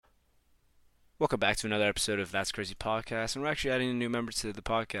Welcome back to another episode of That's Crazy Podcast, and we're actually adding a new member to the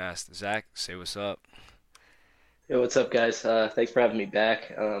podcast. Zach, say what's up. Yo, what's up, guys? Thanks for having me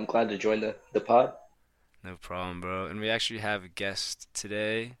back. I'm glad to join the pod. No problem, bro. And we actually have a guest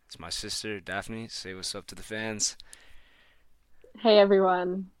today. It's my sister, Daphne. Say what's up to the fans. Hey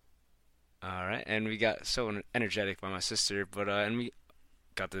everyone. All right, and we got so energetic by my sister, but and we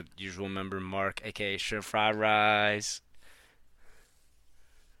got the usual member, Mark, aka Stir Fry Rise.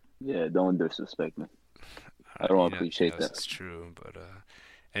 Yeah, don't disrespect me. I You don't know, appreciate that. it's true, but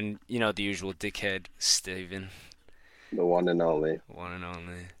and the usual dickhead, Steven, The one and only. one and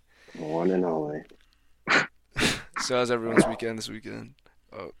only. The one and only. So how's everyone's weekend this weekend?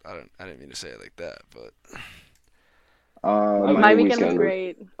 Oh, I didn't mean to say it like that, but My weekend was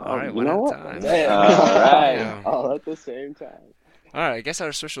great. all right, you one know at a what? time. Yeah. All right. Yeah. All at the same time. All right, I guess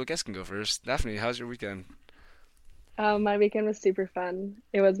our special guest can go first. Daphne, how's your weekend? My weekend was super fun.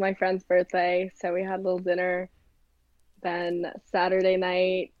 It was my friend's birthday, so we had a little dinner. Then Saturday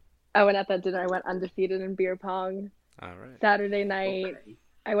night, and at that dinner I went undefeated in beer pong. All right. Saturday night,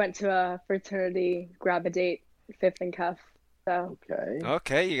 I went to a fraternity grab a date, fifth and cuff. So Okay.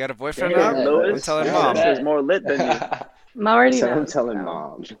 Okay, you got a boyfriend Damn, now? Lewis. I'm telling Yeah. mom. This is more lit than you. I'm already So I'm knows, telling so.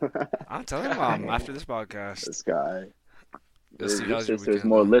 mom. I'm telling mom after this podcast. This guy. Let's see, Your how's your sister's weekend?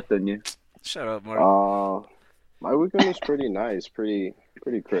 more lit than you. Shut up, Mark. My weekend was pretty nice, pretty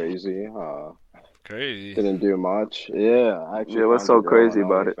crazy. Crazy. Didn't do much. Yeah, I actually Yeah, what's found so a girl crazy on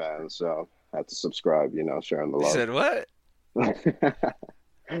about it? OnlyFans, so I had to subscribe, sharing the You love. said what?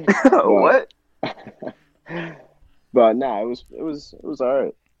 What? But nah, it was all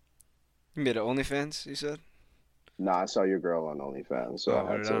right. You made an OnlyFans, you said? Nah, I saw your girl on OnlyFans, so Oh,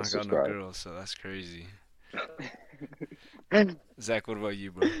 I had I to don't got no subscribe. girls, so that's crazy. Zach, what about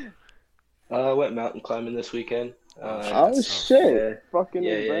you, bro? I went mountain climbing this weekend. Oh, shit. Oh That's shit! Yeah. Fucking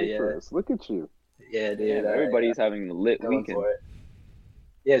Yeah, yeah, yeah. adventurous. Look at you. Yeah, dude. Yeah, everybody's having a lit going weekend. for it.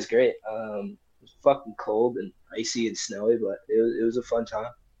 Yeah, it's great. It was fucking cold and icy and snowy, but it was a fun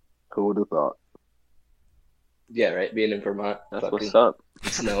time. Who would have thought? Yeah, right. Being in Vermont, That's fucking what's up.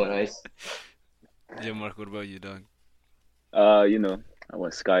 snow and ice. Yeah, Mark, what about you, dog? I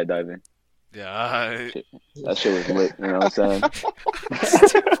went skydiving. Yeah, That shit was lit, you know what I'm saying?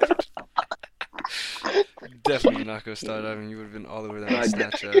 definitely not go skydiving. You would have been all over that on I did.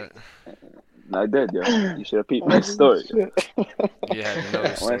 Snapchat. I did, yo. You should have peeped my story. Yeah, you know the I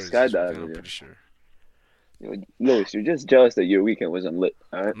went stories, skydiving, I'm yeah. pretty sure. Lewis, you're just jealous that your weekend wasn't lit,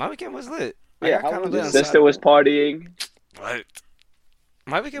 alright? My weekend was lit. I Yeah, got kinda lit your on sister was Saturday. partying. But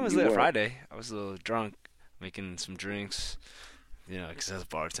my weekend was You lit weren't. Friday. I was a little drunk, making some drinks. Because I was a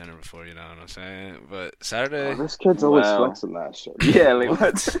bartender before, you know what I'm saying? But Saturday, Oh, this kid's always Wow. flexing that shit. Yeah, like what?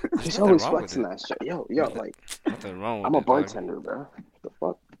 There's He's nothing always wrong with flexing it. that shit. Yo, Nothing- like, Nothing wrong with I'm a it, dog. bartender, bro. What the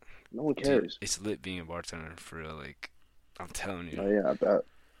fuck? No one Dude, cares. it's lit being a bartender for real. Like, I'm telling you. Oh yeah, I bet.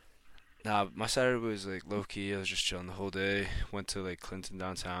 Nah, my Saturday was like low key. I was just chilling the whole day. Went to like Clinton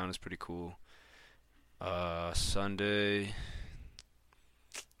downtown. It's pretty cool. Sunday,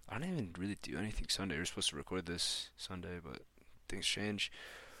 I didn't even really do anything Sunday. We were supposed to record this Sunday, but things change.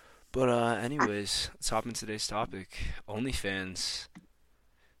 But anyways, let's hop into today's topic. OnlyFans.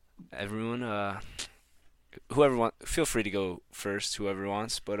 Everyone, whoever feel free to go first. Whoever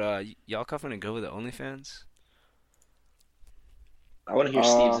wants. But y'all confident to go with the OnlyFans? I want to hear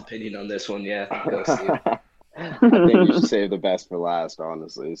Steve's opinion on this one. Yeah, go, Steve. I think you should save the best for last,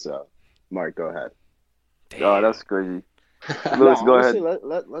 honestly. So, Mark, go ahead. Oh, Damn. that's crazy. Lewis, go ahead.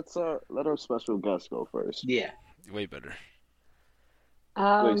 honestly, let our special guest go first. Yeah. Way better.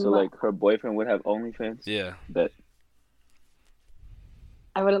 Wait, so like her boyfriend would have OnlyFans? Yeah. That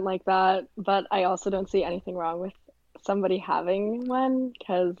I wouldn't like that, but I also don't see anything wrong with somebody having one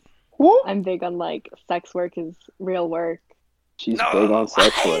because I'm big on like sex work is real work. She's No, big on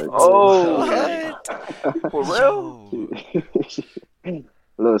sex what? work. Oh, What? for real? Yo.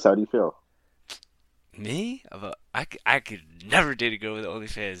 Lewis, how do you feel? Me? I could never date a girl with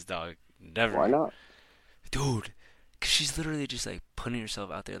OnlyFans, dog. Never. Why not? Dude, because she's literally just like putting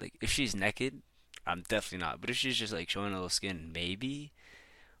herself out there. Like, if she's naked, I'm definitely not. But if she's just like showing a little skin, maybe.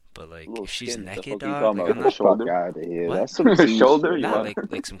 But like, Little if she's skin, the naked, fuck you dog, talking like, about? I'm Get the not. Shoulder? fuck out of here. What? That's some tea Shoulder? shit. You Nah,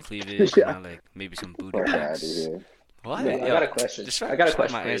 want- like some cleavage, Yeah. like maybe some booty Fuck out of pics. here. What? I Yo, got a question. Just I got a respect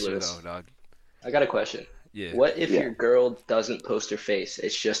question my for you, answer Lewis. though, dog. I got a question. Yeah. What if Yeah. your girl doesn't post her face?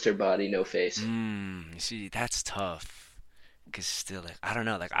 It's just her body, no face. You see, that's tough. Cause still, like, I don't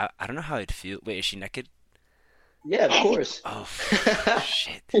know, like, I don't know how I'd feel. Wait, is she naked? Yeah, of course. Oh,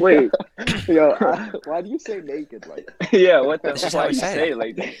 shit. Wait, Yo, why do you say naked like that? yeah, what the That's just why how you I say say it. it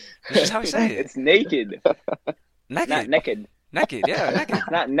like that? That's just how I say it. It's naked, Naked. not naked. Naked, yeah, naked.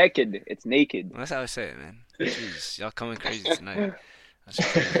 It's not naked. It's naked. That's how I say it, man. Jeez, y'all coming crazy tonight.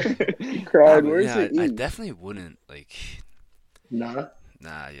 That's crazy. Nah, Cried, but where's yeah, the I E? definitely wouldn't like. Nah.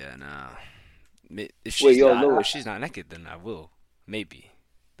 Nah, yeah, nah. If Wait, she's yo, not, Louis. if she's not naked, then I will. Maybe.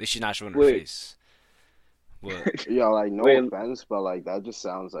 If she's not showing her Wait. face. What? Yo, like, no Wait. offense, but like that just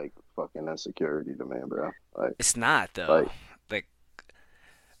sounds like fucking insecurity to me, bro. Like, It's not though. Like-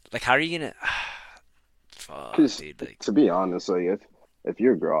 Like, how are you gonna? Fuck, 'cause dude. Like, to be honest, like if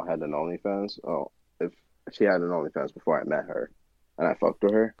your girl had an OnlyFans, if she had an OnlyFans before I met her, and I fucked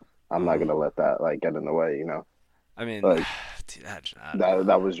with her, I'm not gonna let that like get in the way, you know. I mean, Like, dude, I don't know.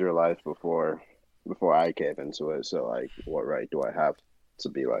 That was your life before I came into it. So like, what right do I have to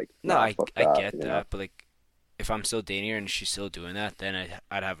be like? No, nah, I fuck I that, get you that, know? but like, if I'm still dating her and she's still doing that, then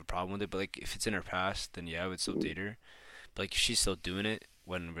I'd have a problem with it. But like, if it's in her past, then yeah, I would still date her. But like, if she's still doing it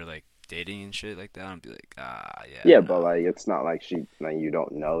when we're like dating and shit like that, I'd be like, yeah. Yeah, no. but like, it's not like you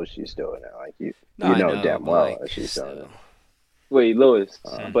don't know she's doing it. Like No, you I know damn but, well like, that she's doing still. it. Wait, Lois.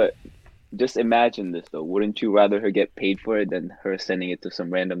 Hmm. But just imagine this though. Wouldn't you rather her get paid for it than her sending it to some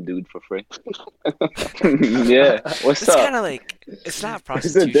random dude for free? Yeah. What's It's up? kind of like it's not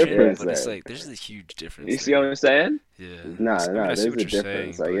There's a prostitution, difference but it's there. like there's a huge difference. You see what I'm saying? Yeah. Nah, I mean, nah, I see there's what a you're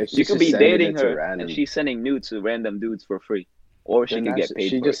difference. saying, Like, but if You she's could just be sending dating it to her random, and she's sending nudes to random dudes for free, or she then could get paid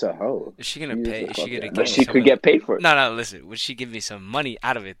she for just it. a hoe. is she gonna She pay? just Is a she gonna fucking give But me hoe. she some could money? get paid for it. No, listen. Would she give me some money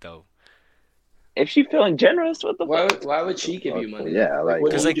out of it though? If she feeling generous, what the fuck? Why would she give you money? Yeah, like- what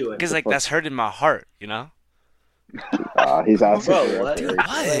are Cause you like, doing? cause like that's hurting my heart, you know. He's asking Bro, for it what? first. Dude, Like,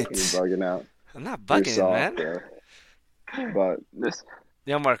 what? you're bugging out. I'm not You're bugging, soft, man. bro. But This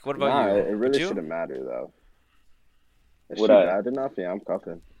Yo, Mark, what about nah, you? it Would really you? shouldn't matter though. If Would she I? bad enough, yeah, I'm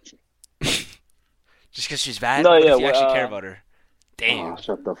cuffing. Just because she's bad? No, What yeah, if you well, actually care about her? Damn. Oh,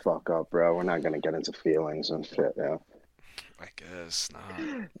 shut the fuck up, bro. We're not gonna get into feelings and shit, yeah. I guess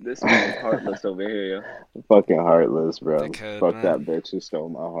not. this man's heartless over here, yo. Fucking heartless, bro. Dickhead, Fuck man. that bitch who stole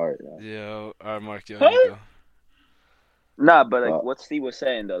my heart, yeah. Yo, alright, Mark, yo, Huh? you go. Nah, but like Oh. what Steve was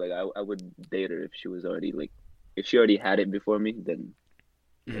saying though, like I would date her if she was already like, if she already had it before me, then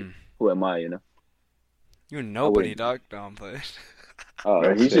Mhm. who am I, you know? You're nobody, wouldn't. dog. No, I'm playing. Oh,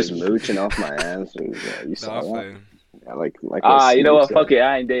 Bro, he's shit. just mooching off my answers. Yeah, you No, saw I'm that? playing. Yeah, like what You know Steve what? said. Fuck it,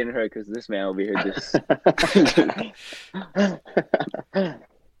 I ain't dating her because this man over here just.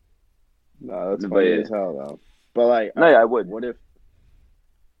 No, that's But funny yeah. as hell though. But like, No, yeah, I would. What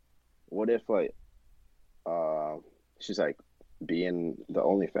if like, she's like being the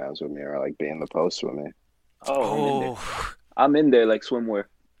OnlyFans with me or like being the post with me? Oh, Oh, I'm in there like swimwear.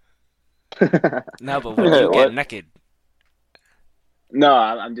 no, but would you get What? naked? No,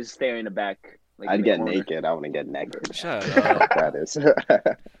 I'm just staring in the back. Like in I'd the get corner. naked. I wouldn't get naked. Shut Fuck up. that is.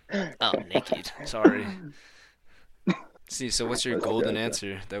 Oh, naked. Sorry. See, so what's your That's golden good,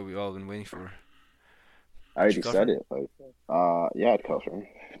 answer that we've all been waiting for? I already Would you said cover? it. Like, yeah, I'd cover.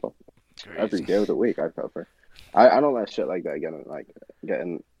 Every Crazy. day of the week, I'd cover. I don't let shit like that get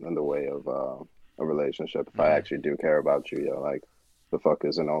in the way of a relationship. If I Mhm. actually do care about you, yo, like, the fuck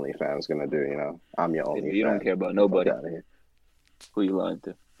is an OnlyFans gonna do? You know, I'm your If OnlyFans. you don't care about Fuck nobody, outta here. who you lying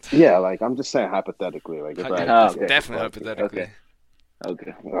to? Yeah, like I'm just saying hypothetically. Like, if Yeah, I okay. definitely fuck, hypothetically. Okay.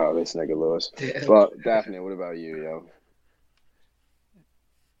 Okay. Oh, this nigga Lewis. Damn. But Daphne, what about you, yo?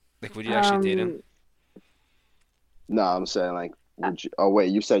 Like, would you actually date him? No, I'm saying like, would you? Oh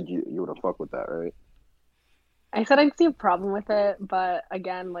wait, you said you wouldn't fuck with that, right? I said I'd see a problem with it, but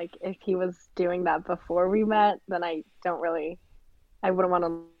again, like if he was doing that before we met, then I wouldn't want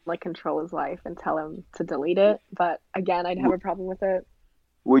to like control his life and tell him to delete it. But again, I'd have a problem with it.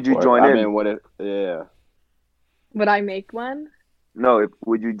 Would you Or, join I in? mean, what if? Yeah. Would I make one? No,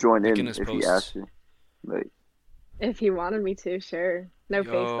 would you join Like in in his if he posts. asked you? Like, If he wanted me to, sure. No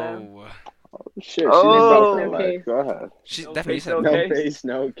face though. Yo. Shit, she's Oh. about No for life. case. Go ahead. She No definitely face, said no No case. face,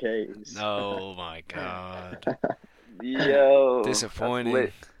 no case. no. My God. yo, Disappointing. That's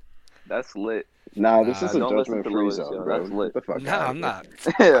lit. That's lit. Nah, this Nah, is a don't listen to judgment-free Lewis, zone, yo. bro. That's lit. Get the fuck No, outta I'm here. not.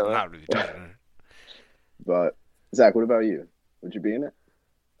 Yeah, I'm not really judging her. But Zach, what about you? Would you be in it?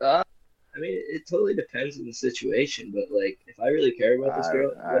 I mean, it totally depends on the situation, but like, if I really care about this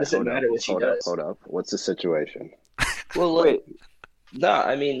girl, what does it matter what she does? Hold up. What's the situation? Well, Wait. like, no,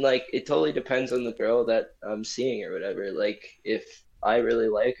 I mean, like, it totally depends on the girl that I'm seeing or whatever. Like, if I really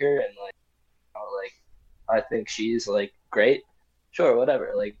like her and like, like, I think she's like great, sure,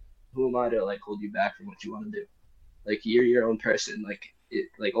 whatever. Like, who am I to like hold you back from what you want to do? Like, you're your own person.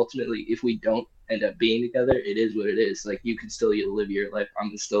 Like ultimately, if we don't end up being together, it is what it is. Like, you can still live your life. I'm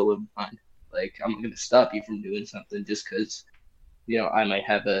gonna still live mine. Like, I'm not gonna stop you from doing something just because, I might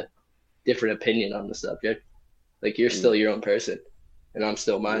have a different opinion on the subject. Like you're still your own person, and I'm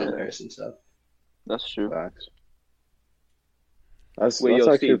still my own Yeah. person. So That's true. Facts. That's Wait, that's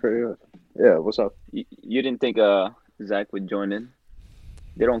yo, actually Steve. pretty good. Yeah, what's up? You didn't think Zach would join in?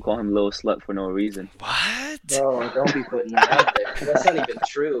 They don't call him little slut for no reason. What? bro, don't be putting that out there. That's not even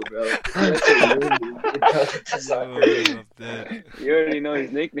true, bro. That's a movie. That's not Oh, true. I love that. You already know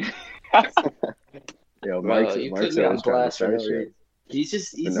his nickname. Yo, Bro, you put me on blast for no reason. He's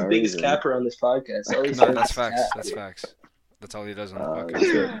For no the biggest reason. capper on this podcast. All he No, says that's is facts. cap. That's facts. That's all he does on the Uh,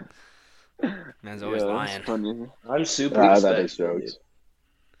 podcast. Man's always Yeah, lying. that's funny. I'm super that is respectful. jokes.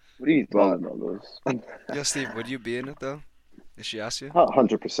 What are you talking about, Lewis? Yo, Steve, would you be in it though? If she asked you?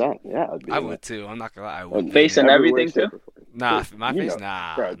 100%. Yeah, I'd be I in would it. too. I'm not gonna lie. I would. be Face in and it. Every way, everything, shape, too? or form. Nah, Dude, my you face. know,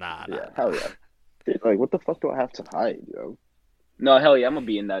 Nah, bro, nah. Yeah, hell yeah. Dude, like, what the fuck do I have to hide, yo? No, hell yeah, I'm gonna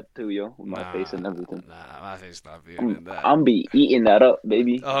be in that too, yo. With my Nah, face and everything. Nah, my face not being in that. I'm be eating that up,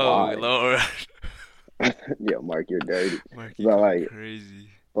 baby. Oh Why? Lord, Yo, Mark, you're dirty. Mark, But, you like, crazy.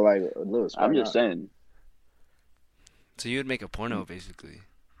 But like, Lewis, why I'm just not? saying. So you would make a porno basically.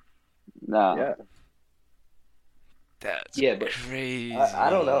 Nah. Yeah, That's Yeah, but crazy. I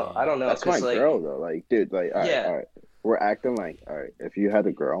don't know. I don't know. that's my 'cause, like, girl though. Like, dude, like, all right, Yeah. all right. We're acting like, all right. If you had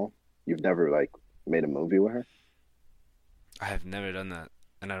a girl, you've never like made a movie with her. I have never done that,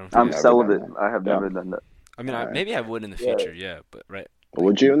 and I don't. I'm Think never celibate. done I have Yeah. never done that. I mean, Alright. maybe I would in the Yeah. future. Yeah, but right.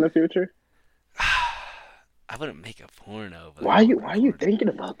 Would you in the future? I wouldn't make a porno. But Why I are you would Why are you record. thinking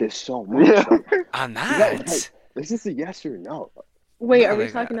about this so much? Yeah. though? I'm No, not. like, this is a yes or no. Wait, No, are we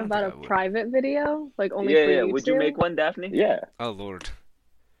like, I talking don't about think a I would. private video? Like only Yeah, for yeah. you Would you two? make one, Daphne? Yeah. Oh Lord.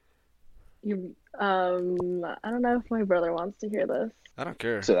 You, I don't know if my brother wants to hear this. I don't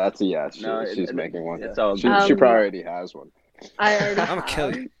care. So that's a yes. No, She's making one. It's all She, good. she Um, probably already has one. I already I'm gonna kill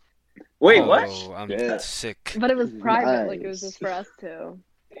have, you. Wait, Oh, what? I'm Yeah. sick. but it was private. Like it was Nice. just for us two,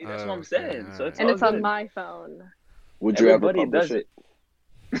 That's what I'm Okay, saying. So alright. it's and all it's on good. my phone. Would you ever Everybody publish does it?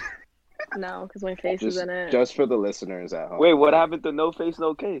 No, because my face is Just, in it. just for the listeners at home. Wait, what happened to No Face,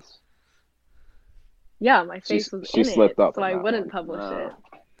 No Case? Yeah, my She- face was she in slipped it, up so on I that wouldn't one. publish No. it.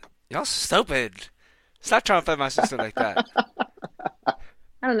 Y'all stupid. Stop trying to play my sister like that.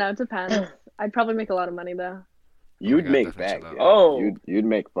 I don't know. It depends. I'd probably make a lot of money though. You'd God, make definitely back. chill Yeah. out. Oh. You'd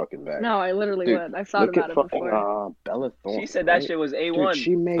make fucking back. No, I literally Dude, would. I've thought Look about at it fucking before. Bella Thorne. She said that right? shit was Dude, A1.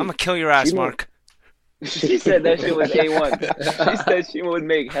 she made. I'm gonna kill your ass, She made- Mark. She said that shit was A1. She said she would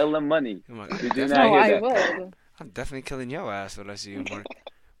make hella money. I'm, like, Did you No, not hear I that? would. I'm definitely killing your ass when I see you, Mark.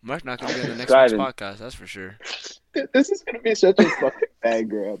 Mark not gonna be on the next Driving. week's podcast, that's for sure. Dude, this is gonna be such a fucking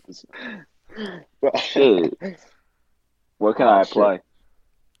banger episode. But- Shit. Where can Oh, I shit. apply?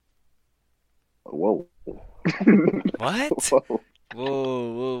 Whoa. What? Whoa.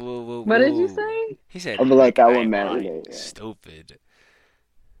 Whoa. What did you say? He said. I'm like, I "Right, will marry right." you. Yeah. Stupid.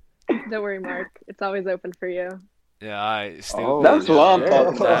 Don't worry, Mark. It's always open for you. Yeah, I stupid. Oh, That's what I'm yeah.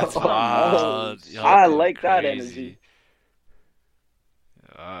 talking about. That's wild. Y'all I go like that crazy. energy.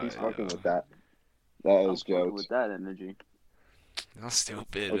 He's Yeah. fucking with that. That I'm is fucking jokes. with that energy. Y'all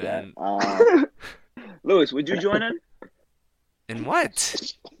stupid, Okay. man. Lewis, would you join in? And what?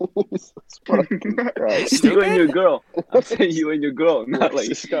 fucking Christ. You and your Stupid? girl. I'm saying you and your girl, not Where's like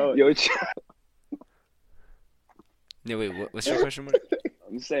this going? yo. Yeah, wait, what's your question, Mark?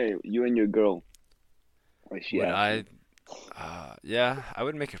 I'm saying you and your girl. Like she Would asked I? Yeah, I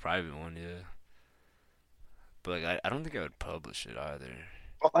would make a private one, yeah. But like, I don't think I would publish it either.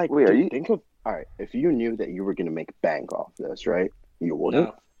 But like, Wait, are dude, you- think of all right. If you knew that you were gonna make bank off this, right? You wouldn't.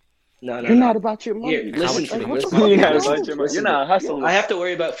 No. No, You're not about your money. Here, listen to me. How much Listen to money? me. You're not Listen about to your me. money. You're not a hustler. I have to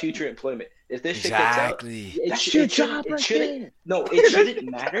worry about future employment. If this shit gets out, Exactly. it That's sh- your it shouldn't- job it right shouldn't- there. No, it shouldn't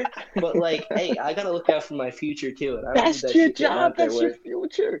matter. But like, hey, I gotta look out for my future too. And I don't That's need that your shit getting job. out there That's your where-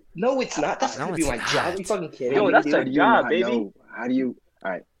 future. No, it's not. That's No, gonna be it's my job. Are you not. fucking kidding Yo, me? that's dude? a job, not baby. know? How do you?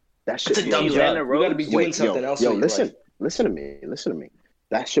 All right. That shit. It's a dumb You job. ran the You gotta roads? be doing Wait, something else. Yo, with your listen. life. Listen to me. Listen to me.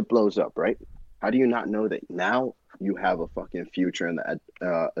 That shit blows up, right? How do you not know that now you have a fucking future in the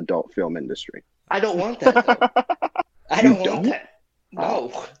adult film industry? I don't want that. Though. I don't want don't? that.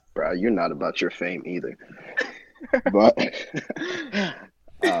 No. Bro, you're not about your fame either. But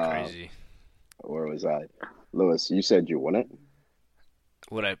Crazy. where was I? Lewis, you said you wouldn't?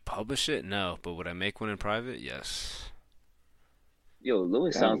 Would I publish it? No. But would I make one in private? Yes. Yo,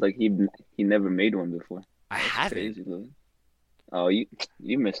 Lewis Damn. sounds like he never made one before. I That's haven't. crazy, Lewis. Oh, you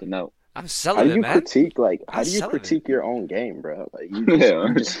missing out. I'm How do celibate, you man. critique how I'm do you celibate. critique your own game, bro? Like you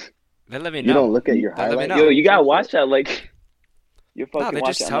Yeah. just They let me you know. don't look at your They let me highlights. know. Yo, you gotta watch that like you're Nah, fucking they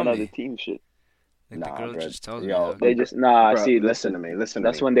just watching tell another me. team shit. Like Nah, the girl bro. just tells me. Yo, Though. They just nah. Bro, See, listen to me. Listen to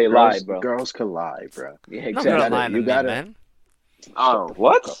That's me. when they lie, bro. Girls can lie, bro. Yeah, No, exactly. they're not gotta- lying to you me, gotta- man. Oh,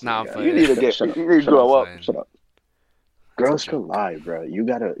 what? Nah, I'm Yeah, playing. You need to get. Shut up. You need to Shut grow up. up. Fine. Shut up. Girls a can joke. lie, bro. You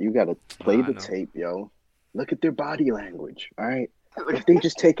gotta play Nah, I the know. tape, yo. Look at their body language. All right. If they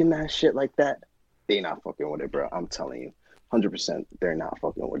just taking that shit like that, they not fucking with it, bro. I'm telling you, 100%, they're not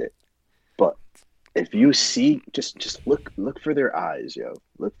fucking with it. But if you see, just look for their eyes, yo.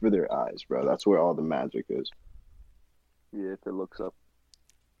 Look for their eyes, bro. That's where all the magic is. Yeah, if it looks up.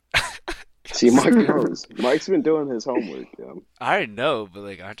 See, Mark knows. Mark's been doing his homework, yo. I already know, but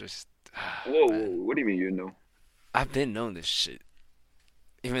like I just. Whoa, man. what do you mean you know? I've been knowing this shit.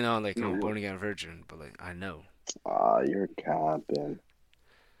 Even though like I'm a No. born again virgin, but like I know. You're capping.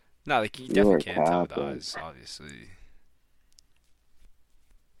 No, like you You definitely are can't tell with the capping. eyes, obviously.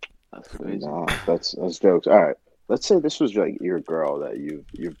 That's crazy. No, that's jokes. All right. Let's say this was like your girl that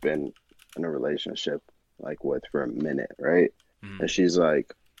you've been in a relationship like with for a minute, right? Mhm. And she's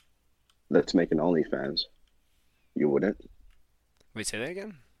like, let's make an OnlyFans. You wouldn't? Wait, say that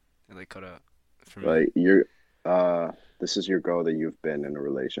again? It like cut out for me. Like this is your girl that you've been in a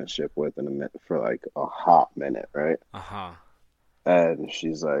relationship with in a minute for like a hot minute, right? Uh-huh. And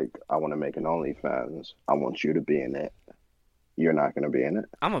she's like, I want to make an OnlyFans. I want you to be in it. You're not gonna be in it?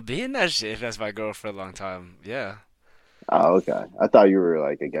 I'm gonna be in that shit if that's my girl for a long time. Yeah. Oh, okay. I thought you were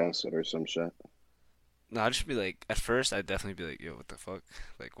like against it or some shit. No, I'd just be like, at first, I'd definitely be like, yo, what the fuck?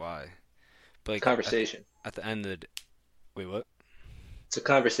 Like, why? But like, Conversation. at the end of the wait, what? It's a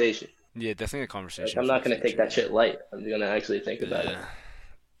conversation. Yeah, definitely a Like, conversation. I'm for not the gonna take future. that shit light. I'm gonna actually think about it. Yeah.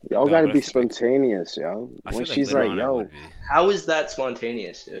 Y'all No, gotta but be I feel like- spontaneous, yo. I feel When like she's later like, on I yo, would be. How is that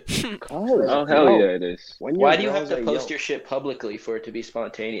spontaneous, dude? Oh hell yo, yeah, it is. when your Why do you have girl's to like, post yo, your shit publicly for it to be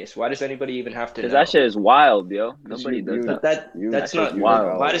spontaneous? Why does anybody even have to Cause know? that shit is wild, yo. Nobody you- does you- that. But you- that's that not shit's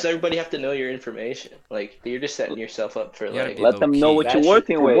wild. Why does everybody have to know your information? Like you're just setting yourself up for You gotta like be Let them know low-key. what That you're shit-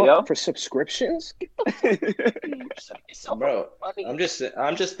 working for with, what? yo. For subscriptions? Bro, I'm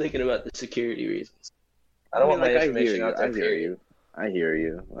just thinking about the security reasons. I I don't mean, want my like, information out there. I hear period. you. I hear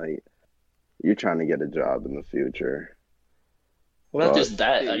you. Like, you're trying to get a job in the future. Well, not But- just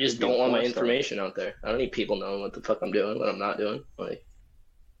that. Yeah, I you just could be don't want my porn star. information out there. I don't need people knowing what the fuck I'm doing, what I'm not doing. Like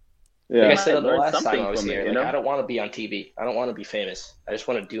Yeah. I said the Learn last time something I was from it, here, you like know? I don't want to be on TV. I don't want to be famous. I just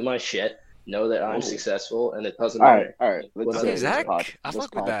want to do my shit, know that I'm Ooh. successful, and it doesn't All matter. right, all right. Let's What's say Okay, up? Zach, I this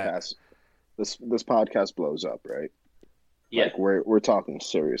fuck with that. podcast, this podcast blows up, right? Yeah. Like we're talking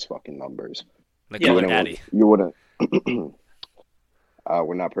serious fucking numbers. Like, Yeah, call you her wouldn't. daddy. You wouldn't.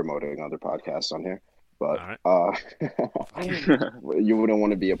 We're not promoting other podcasts on here, but you wouldn't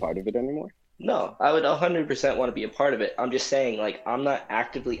want to be a part of it anymore. No, I would 100% want to be a part of it. I'm just saying, like, I'm not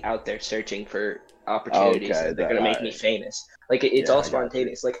actively out there searching for opportunities Okay, that they're gonna make me alright. famous. Like, it's Yeah, all I got you.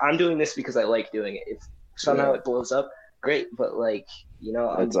 spontaneous. Like, I'm doing this because I like doing it. If somehow Yeah. it blows up, great. But like, you know,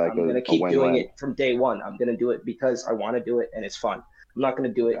 I'm It's like I'm a gonna keep win-win. doing it from day one. I'm gonna do it because I want to do it and it's fun. I'm not gonna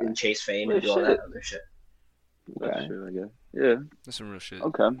do it Okay. and chase fame Well, and do all shit. that other shit. That's Okay. true, I guess. Yeah. That's some real shit.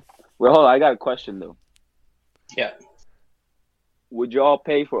 Okay. Well, hold on. I got a question though. Yeah. Would y'all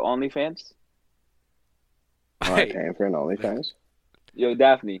pay for OnlyFans? All right, paying for an OnlyFans. Yo,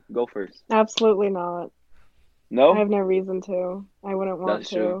 Daphne, go first. Absolutely not. No. I have no reason to. I wouldn't want That's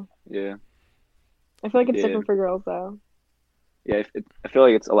to. true. Yeah. I feel like it's Yeah. different for girls though. Yeah. I feel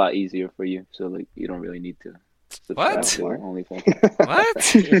like it's a lot easier for you, so like you don't really need to subscribe What? to OnlyFans.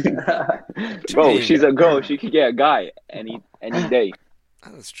 What? Bro, mean? she's a girl. She could get a guy any day.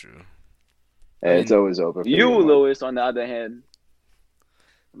 Oh, that's true. Hey, it's always open. For You, Mark. Lewis, on the other hand,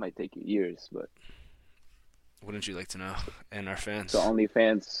 it might take you years, but Wouldn't you like to know? And our fans. so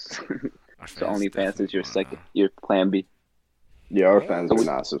OnlyFans, Our so fans OnlyFans definitely is your wanna second, know. your plan B. Yeah, our Yeah. fans are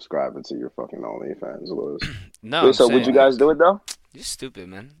not subscribing to your fucking OnlyFans, Lewis. No, Wait, I'm so would saying, you guys do it though? You're stupid,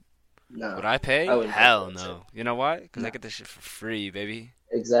 man. No. Would I pay? I wouldn't pay Hell for it, no. so- You know why? Because I No. get this shit for free, baby.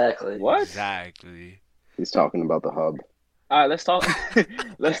 Exactly. What? Exactly. He's talking about the hub. All right, let's talk.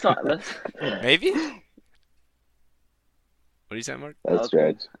 Let's. Maybe? What are you saying, Mark? That's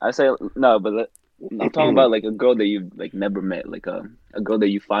Okay. jokes. I say no, but I'm talking about like a girl that you've like never met, like a girl that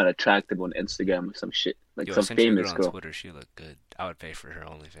you find attractive on Instagram or some shit, like Yo, I some sent you a famous girl on girl. Twitter. She looked good. I would pay for her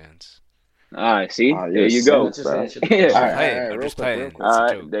OnlyFans. All right, see, You're there you a go. Let's just bro. answer the Yeah. question. All right, playing. all right, I'm real just quick, playing. real quick. It's a All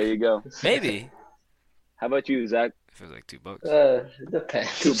right, joke. there you go. Maybe. How about you, Zach? If it was like $2.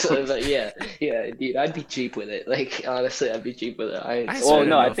 Depends. But yeah, dude, I'd be cheap with it. Like honestly, I'd be cheap with it. I ain't Oh spending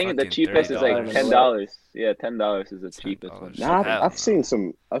no, no I think the fucking cheapest is like $30. $10. Yeah, $10 is the cheapest one. $10. Nah, Hell I've no. seen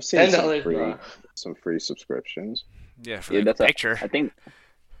some. I've seen $10. some free subscriptions. Yeah, for Yeah, like that's a a picture. I think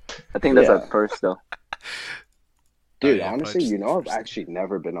that's Yeah. at first though. Dude, yeah, honestly, probably you know, I've just- actually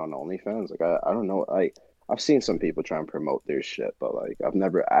never been on OnlyFans. Like, I don't know. Like, I've seen some people try and promote their shit, but like I've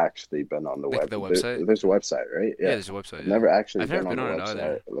never actually been on the Like web. the website? There's a website, right? Yeah, there's a website. I've Yeah. never actually I've never been been on on the it website.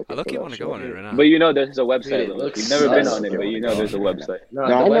 either. I looking lucky for want to that go on shit. it right now. But you know, there's a website. Dude, it Louis. looks You've never been sus. on it, but you know there's a website. No, No, I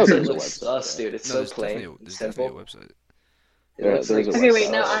the know website there's a looks website. sus, dude. It's No, so there's plain, definitely simple. a website. It Yeah, looks there's like a Okay, it's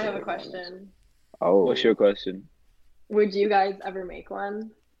wait, now sus. I have a question. Oh, What's your question? Would you guys ever make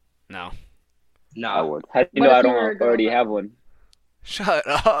one? No. I Nah. would. How do you What know if I you don't were a girl, already though? have one? Shut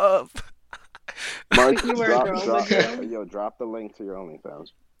up. Mark, If you were a girl, would you? yo, drop the link to your OnlyFans.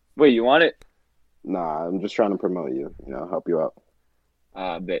 Wait, you want it? Nah, I'm just trying to promote you. Help you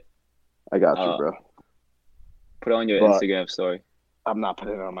out. Bet. I got you, bro. Put it on your But- Instagram story. I'm not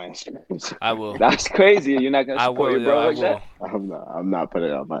putting it on my Instagram. I will. That's crazy. You're not gonna I support will, your bro yo, I like will. that? I'm not putting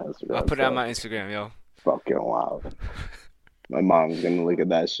it on my Instagram. I'll put it on so my Instagram, yo. fucking wild. My mom's gonna look at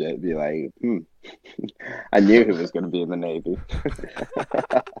that shit and be like, I knew he was gonna be in the Navy.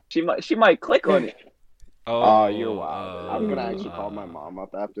 She might click on it. Oh, you're wild. I'm gonna actually call my mom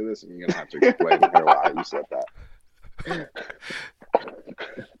up after this, and you're gonna have to explain to her why you said that.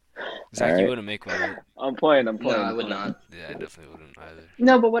 Zach, Alright. you wouldn't make one, right? I'm playing. No, I would not. Yeah, I definitely wouldn't either.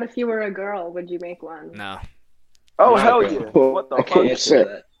 No, but what if you were a girl? Would you make one? No. Oh No, hell bro. yeah! What the I I can't can't fuck?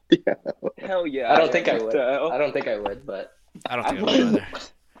 answer that. Hell yeah! I don't think I What would. the hell? I don't think I would, but I don't think I would either.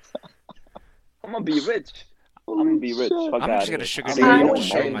 I'm gonna be rich. I'm gonna be rich. Shit. Fuck I'm outta just gonna here. sugar I'm daddy not and even just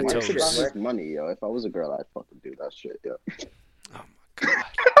show saying my much toes. about it. Money, yo. If I was a girl, I'd fucking do that shit, yo. Oh my god.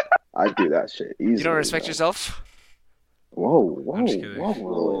 I'd do that shit easily. You don't respect yo. yourself? Whoa, I'm just kidding.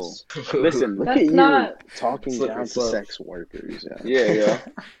 Lewis. Listen, Look That's at you not- talking Slippery down to slope. sex workers. yeah.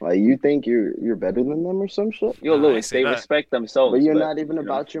 Like you think you're better than them or some shit? Yo, Nah, I Lewis, say they that. respect themselves. But you're not even you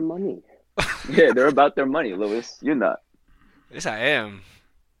know. about your money. Yeah, they're about their money, Lewis. You're not. Yes, I am.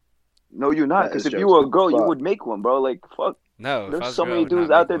 No, you're not. That Because is if you were a girl, you But- would make one, bro. Like, fuck. No. if I There's was so a girl, I many would dudes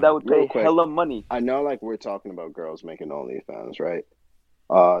not out make there one. that would Real pay quick. hella money. I know, like we're talking about girls making OnlyFans, right?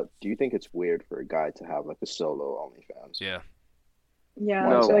 Do you think it's weird for a guy to have like a solo OnlyFans? Yeah, Yeah,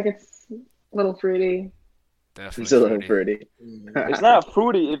 No. I feel like it's a little fruity. definitely. It's a little fruity. pretty. It's not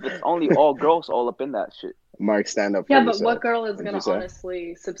fruity if it's only all girls all up in that shit. Mark, stand up. For Yeah, but yourself. what girl is What'd gonna you say?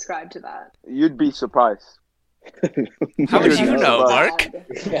 honestly subscribe to that? You'd be surprised. How would You'd you be know, surprised.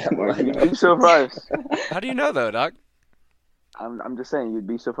 Mark? yeah, Mark, like- You'd be surprised. How do you know though, Doc? I'm just saying, you'd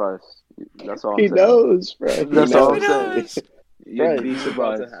be surprised. That's all I'm he saying. knows, bro. He That's all I'm knows. saying. You'd Right, be he's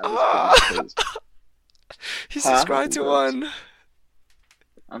about to surprised. have his conversations. He Huh? subscribed to one.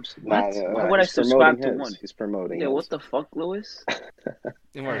 Nah, What? nah, Why would I he's subscribe promoting to his. one? He's promoting. Yeah, his. what the fuck, Lewis?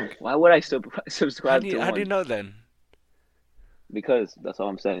 Hey, Mark, Why would I how subscribe do to you, how one? do you know then? Because that's all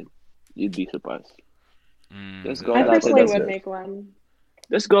I'm saying. You'd be surprised. There's Mm, girls I out there personally that's would make one,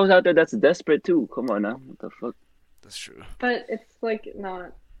 There's girls out there that's desperate too. Come on now. What the fuck? that's true. but it's like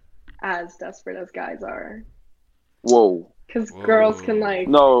not as desperate as guys are. Whoa. Because Whoa. girls can like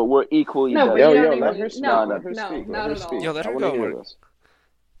No, we're equally No, but desperate. you Yo, don't let even- her speak. no, let her no, speak. not let her at all. speak. Yo, let her I wanna go, hear Mark. this.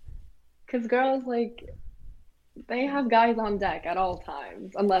 because girls like they have guys on deck at all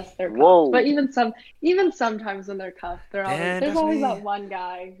times unless they're cuffed. Whoa. But even sometimes when they're cuffed, they're always, Yeah, there's always definitely. that one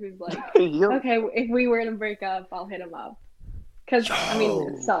guy who's like, Yo, okay, if we were to break up, I'll hit him up. Because I mean, Yo,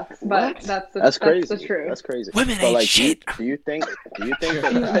 it sucks, but what? that's crazy. the truth. That's crazy. Women But ain't like, shit. Do you think that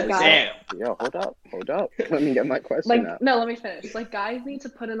Jesus, guys? guys. Yo, hold up. Let me get my question Like, out. no, let me finish. Like, guys need to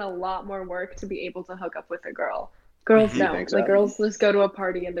put in a lot more work to be able to hook up with a girl. Girls You don't. think so? Like, girls just go to a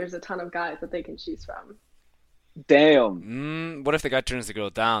party and there's a ton of guys that they can choose from. damn. What if the guy turns the girl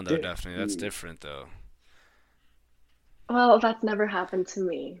down though? Yeah. Definitely, that's different though. Well, that's never happened to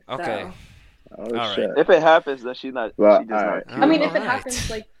me. So. Okay. Oh All shit. If it happens, then she's not. Well, she does alright. not. I mean, if it Alright. happens,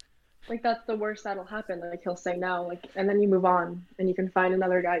 like that's the worst that'll happen. Like, he'll say no, like, and then you move on, and you can find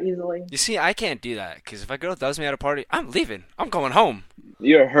another guy easily. You see, I can't do that because if a girl does me at a party, I'm leaving. I'm going home.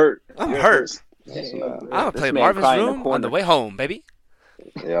 You're hurt. I'm You're hurt. Listen, I'm gonna This play man Marvin's crying in the Room on corner. the way home, baby.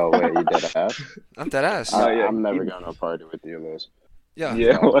 Yo, wait, you dead ass? I'm dead ass. yeah. I'm never going to a party with you, Liz. Yeah,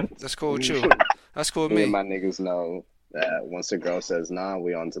 Yeah. What? that's cool with you. That's cool with Me me. and my niggas know that once a girl says nah,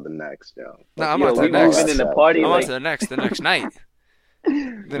 we on to the next, yo. Nah, I'm Yo, on to we the next. moving in the party I'm on like to the next night.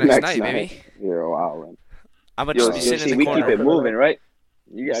 The next night, baby. You're wildin'. I'm gonna yo, just be sitting see, in we the keep corner. it moving, right?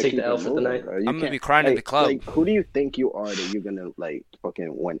 You gotta Take keep the L it for the moving, night. bro. You I'm gonna can't- be crying in the club. Like, who do you think you are that you're gonna like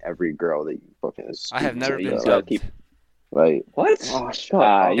fucking win every girl that you fucking? I have speak never to, been yo? You gotta dubbed. keep. Like, What? oh, shut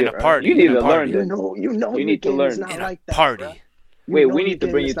Ah, up, In a bro. party. You need in a to learn party. this. You know, You your need to game learn. is not In a like that, party. bro. Wait, know we your need to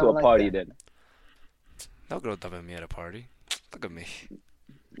game bring is you to not a like party that. then. No girl dubbing me at a party. Look at me.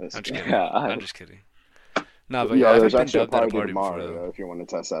 Listen, I'm just kidding. Yeah, I'm just kidding. No, but yo, yeah, I there's haven't been actually a dubbed at a party party tomorrow, before though. yo, if you want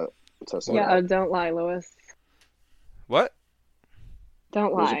to test that. Yeah, don't lie, Lewis. What?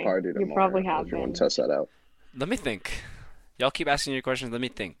 Don't There's lie. a party You tomorrow. probably If have you want been. to test that out. Let me think. Y'all keep asking your questions. Let me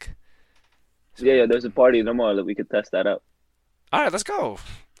think. So, Yeah, there's a party tomorrow that we could test that out. All right, let's go.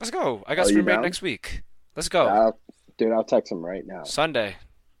 Let's go. I got Oh, you spring break down? next week. Let's go. I'll text him right now. Sunday.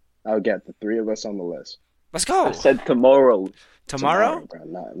 I'll get the 3 of us on the list. Let's go. I said tomorrow. Tomorrow?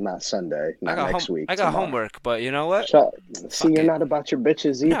 bro. Not Sunday. I Not got next week. I got tomorrow. homework, but you know what? See, Fuck you're it. not about your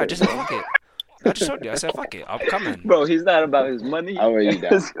bitches either. No, I just said fuck it. I just told you. I said fuck it. I'm coming. Bro, he's not about his money. How are you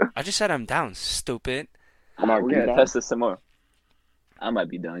down? I just said I'm down. Stupid. Mark, We're you gonna down? test this tomorrow. I might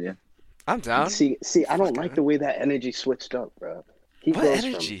be done, yeah. I'm down. See, I don't like Okay. the way that energy switched up, bro. He What goes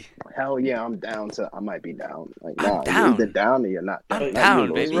energy? from hell yeah, I'm down to I might be down. Like, I'm nah, down. you're either down or you're not down. I'm Not down,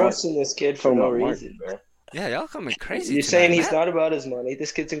 you, baby. He's Lewis. roasting this kid for Talking no about Mark. reason, bro. Yeah, y'all coming crazy. You're tonight, saying he's man. not about his money.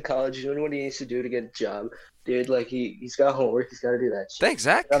 This kid's in college, he's doing what he needs to do to get a job. Dude, like he's got homework, he's gotta do that shit. Thanks,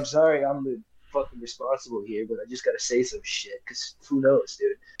 Zach. I'm sorry, I'm the fucking responsible here, but I just gotta say some shit, because who knows,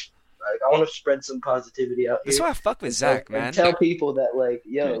 dude. Like, I want to spread some positivity out here. That's why I fuck with and Zach, tell, man. And tell people that, like,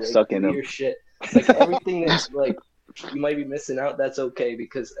 yo, Yeah, like, sucking do him. your shit. Like, everything that's, like, you might be missing out, that's okay,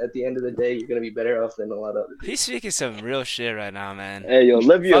 because at the end of the day, you're gonna be better off than a lot of other people. He's speaking some real shit right now, man. Hey, yo,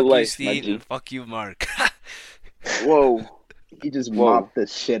 live your Fuck you, life, my Steve, G. and fuck you, Mark. Whoa. He just Whoa. mopped the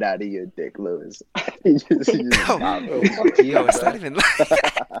shit out of your dick, Lewis. he just Yo. mopped Bro, it. fuck you, Yo, it's bro. not even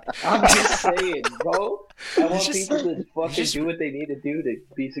like. I'm just saying, bro. I want just- people to fucking just- do what they need to do to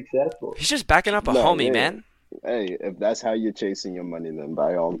be successful. He's just backing up a No, homie, yeah. man. Hey, if that's how you're chasing your money, then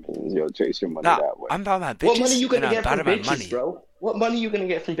by all means, yo, chase your money Nah, that way. I'm about my bitches. What money you gonna and I'm get about from my bitches, money. bro? What money you gonna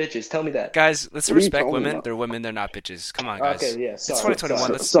get from bitches? Tell me that. Guys, let's What are you respect talking women. about? They're women. They're not bitches. Come on, guys. Okay, yeah. It's Sorry, 2021.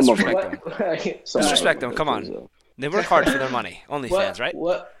 sorry. Let's Some of respect them. them. Some Let's of respect them them. Come on. bitches, though. They work hard for their money. OnlyFans, right?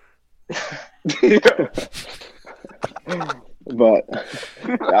 What? But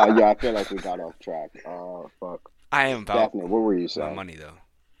yeah, I feel like we got off track. Fuck. I am about Daphne, what were you my saying? money, though.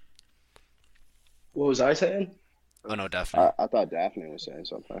 What was I saying? Oh, no, definitely. I thought Daphne was saying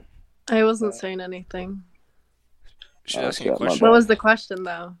something. I wasn't saying anything. She's asking you a shit, my question. What was the question,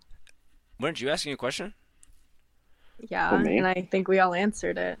 though? Weren't you asking a question? Yeah, For me? and I think we all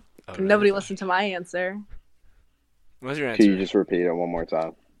answered it. Oh, Nobody really? listened to my answer. What was your Can you answer? just repeat it one more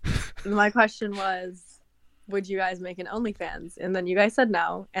time? My question was, would you guys make an OnlyFans? And then you guys said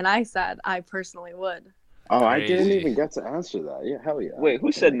no, and I said I personally would. Oh, I didn't Crazy. even get to answer that. Yeah, hell yeah. Wait, who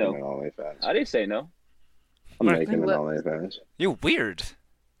I'm said making no? an OnlyFans. I didn't say no. I'm What? making an What? OnlyFans. You weird.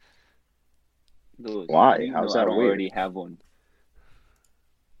 Dude, Why? you How's know that I don't weird? already have one.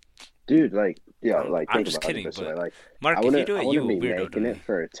 Dude, like, yeah, I'm- like, I'm think just about kidding, it this but way. Like, Mark, I if you wouldn't, do I it, you wouldn't a be weirdo. making to it me.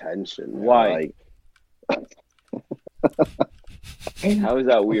 for attention. man. Why? Like, How is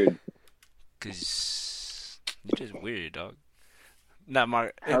that weird? Cause you're just weird, dog. Nah,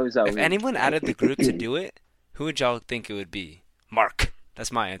 Mark. How is that If weird? anyone added the group to do it, who would y'all think it would be? Mark.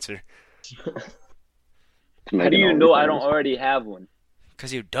 That's my answer. to How make do an you know I OnlyFans. don't already have one?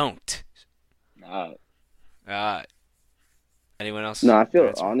 Cause you don't. Nah. Anyone else? No,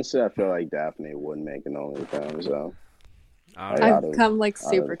 Answer? I feel like Daphne would make an OnlyFans. So All I right. got I've it. come like Out of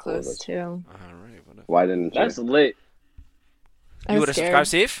super the close quarters. too. All right. Whatever. why didn't That's you? lit. I You was would have scared. subscribed,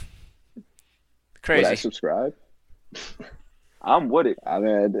 Steve? Would I Crazy. subscribe? I'm with it. I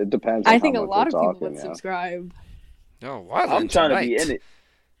mean, it depends. On I think how a much lot we're of people talking, would yeah. subscribe. Yo, why I'm trying to be in it.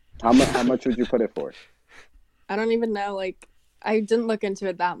 How much would you put it for? I don't even know. Like, I didn't look into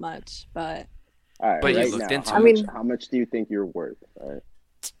it that much, but All right, But you right looked now, into how it. I much, mean- how much do you think you're worth? All right.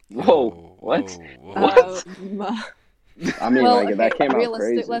 Whoa, what? Whoa. I mean, well, like that okay, came out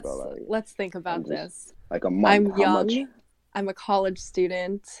realistic. crazy, Let's but like, let's think about I'm just- this. like a month. I'm how young. Much? I'm a college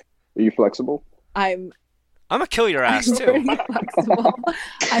student. Are you flexible? I'm I'm gonna kill your ass, too. pretty flexible.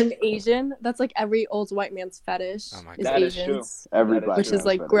 I'm Asian. That's like every old white man's fetish Oh my is God. That is true. Asians, Every That is black which is man's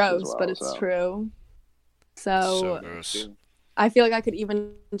like fetish gross, as well, but it's so. true. So So gross. I feel like I could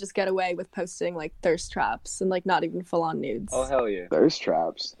even just get away with posting like thirst traps and like not even full on nudes. Oh hell yeah. Thirst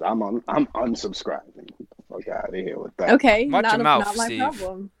traps. I'm unsubscribing. Get the fuck out of here with that. Okay, Watch not, your mouth, not my Steve.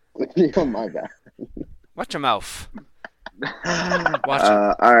 problem. Oh my bad. Watch your mouth. Watch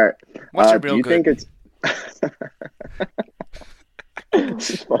it. All right. Watch it do real you good. think it's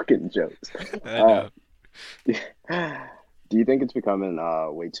It's fucking jokes. I know. Do you think it's becoming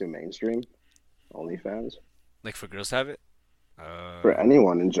way too mainstream? OnlyFans Like for girls to have it? for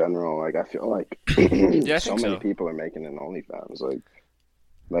anyone in general. Like I feel like Yeah, I so think many so. people are making an OnlyFans.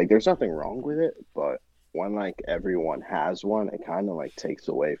 Like there's nothing wrong with it, but when like everyone has one, it kind of like takes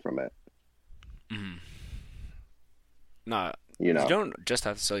away from it. Mhm. Nah, You know. you don't just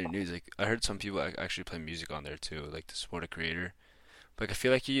have to sell your nudes. Like I heard some people actually play music on there too, like to support a creator. Like I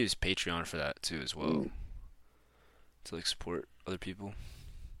feel like you use Patreon for that too as well, to like support other people.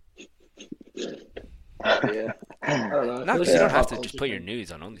 Yeah. I don't know. I No, feel like because it's you a don't have pop to culture just put your thing.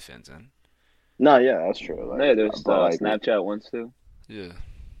 nudes on OnlyFans, then. No, yeah, that's true. Like, Yeah, there's but like, Snapchat ones too. Yeah.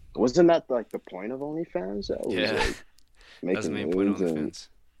 wasn't that like the point of OnlyFans? That was Yeah. like That's the making main point of nudes and OnlyFans.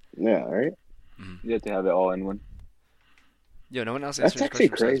 yeah, right. You have to have it all in one. Yo, no one else That's answers the actually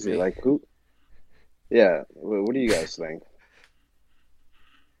question besides crazy. me. Like who? Yeah. What do you guys think?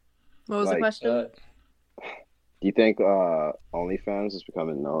 What was the Like, question? Do you think OnlyFans is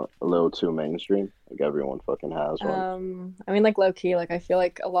becoming a little too mainstream? Like everyone fucking has one. I mean, like low key, like I feel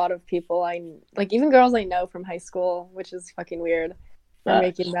like a lot of people like even girls I know from high school, which is fucking weird, are Facts.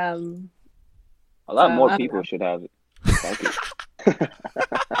 making them. A lot So, more I don't people know. should have it. Thank you.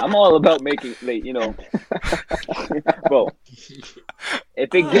 I'm all about making, like, bro.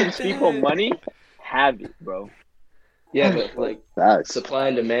 If it gives people money, have it, bro. Yeah, but like Facts. supply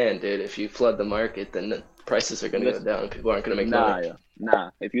and demand, dude. If you flood the market, then the prices are gonna go Listen, down and people aren't gonna make Nah, money. yeah.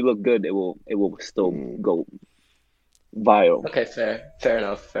 Nah. If you look good, it will still Mm. go viral. Okay, fair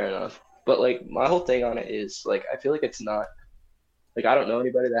enough. But like my whole thing on it is like I feel like it's not like I don't know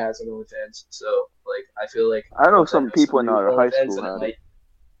anybody that has an OnlyFans, so like I feel like I know once some people in somebody our with high OnlyFans, school then have it.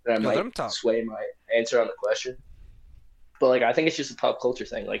 I Yo, let 'em might talk. sway my answer on the question. But like I think it's just a pop culture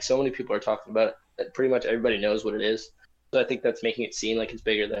thing. Like so many people are talking about it that pretty much everybody knows what it is. So I think that's making it seem like it's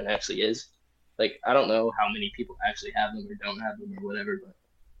bigger than it actually is. Like I don't know how many people actually have them or don't have them or whatever, but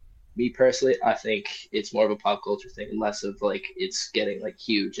me personally, I think it's more of a pop culture thing and less of like it's getting like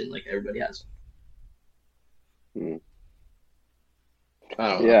huge and like everybody has Mm. I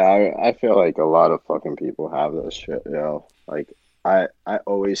don't know. Yeah, I feel like a lot of fucking people have this shit, Like I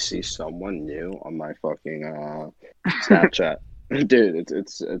always see someone new on my fucking Snapchat. Dude,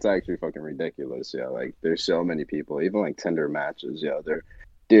 it's actually fucking ridiculous, Like there's so many people, even like Tinder matches,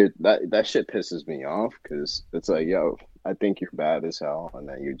 dude, that shit pisses me off because it's like, I think you're bad as hell, and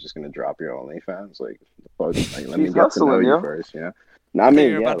then you're just gonna drop your OnlyFans. Like, fuck, like let me He's get to know hustling, you yo. first, No, I Think mean,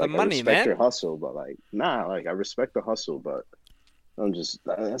 you're about the like I money, respect your man. hustle, but like, nah, like I respect the hustle, but don't just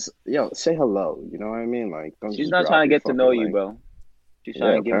say hello. You know what I mean? Like, don't She's just not drop trying to your get to know fucking you, like, bro. She's yeah,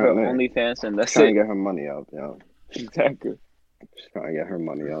 trying to get her apparently, OnlyFans, and that's trying to it. get her money up, Exactly. Just trying to get her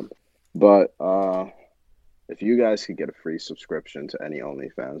money up. But if you guys could get a free subscription to any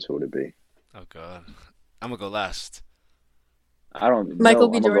OnlyFans, who would it be? Oh god, I'm gonna go last. I don't Michael know.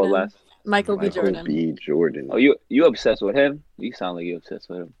 B. I'm gonna go Jordan. last. Michael B. Michael Jordan. B. Jordan. Oh, you obsessed with him? You sound like you're obsessed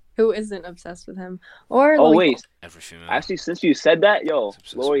with him. Who isn't obsessed with him? Or Oh like, wait, Every female. actually, since you said that, yo,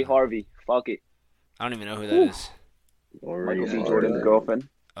 Obsessed Lori with him. Harvey, fuck it. I don't even know who that Whew. is. Lori Michael B. Yeah, Jordan's yeah. girlfriend.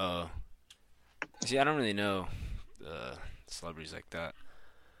 Oh. See, I don't really know celebrities like that.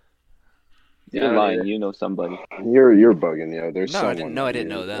 You're Yeah, lying. yeah. You know somebody. You're bugging, There's No, I someone didn't know. I didn't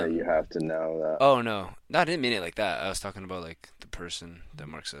that know them. you have to know that. Oh no, I didn't mean it like that. I was talking about like the person that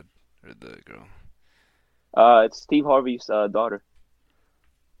Mark said, or the girl. It's Steve Harvey's daughter.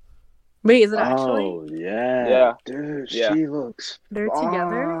 wait, is it actually? Oh yeah, Yeah. dude, Yeah. she looks They're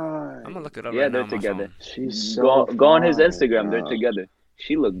together? fine. I'm gonna look it up Yeah, right now they're on my together. phone. She's so Go on his fine, Instagram. They're together.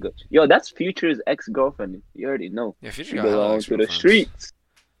 She look good. Yo, that's Future's ex-girlfriend. You already know. Yeah, Future She got hella belongs to the ex-girlfriends. streets.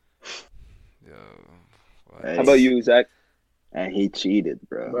 Yo, what? Hey. How about you, Zach? And he cheated,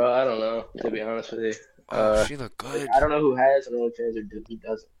 bro. Bro, I don't know, to be honest with you. Oh, she look good. I don't know who has an OnlyFans or who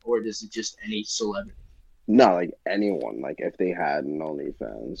doesn't, or is it just any celebrity? No, like anyone, like if they had an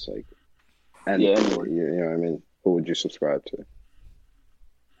OnlyFans, like, and Yeah, you anyone. know what I mean? Who would you subscribe to?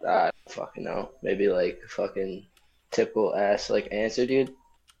 I don't fucking know. Maybe like fucking typical ass like answer, dude.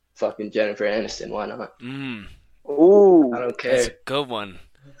 Fucking Jennifer Aniston. Why not? Ooh. I don't That's care. a good one.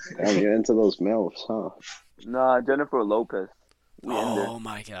 Damn, you're into those MILFs, huh? Nah, Jennifer Lopez. We in there. Oh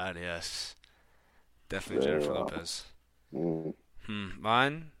my god, yes. Definitely Very Jennifer well. Lopez. Mm.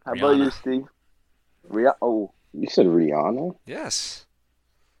 Mine? How about you, Rihanna. Steve? Oh, You said Rihanna? Yes.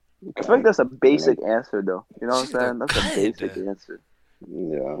 I feel like that's a basic answer, though. You know what I'm She saying? look That's a good. basic answer.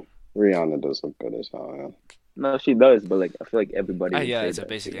 Yeah, Rihanna does look good as hell, yeah. No, she does, but like I feel like everybody. would Yeah, say it's a that,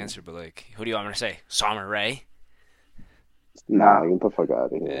 basic you know? answer, but like, who do you want me to say? Summer Rae? Nah, get the fuck out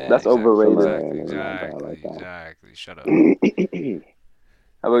of here. Yeah, That's exactly, overrated. Exactly. Shut up.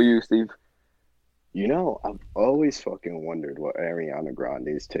 How about you, Steve? You know, I've always fucking wondered what Ariana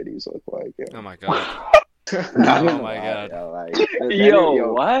Grande's titties look like. Oh my god. Not Oh gonna my lie, god. yo, like,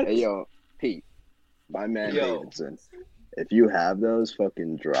 What? Hey, yo, Pete, my man Yo. Davidson. If you have those,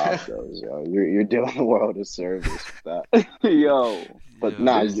 fucking drop those, yo. You're doing the world a service with that. Yo. But Yo,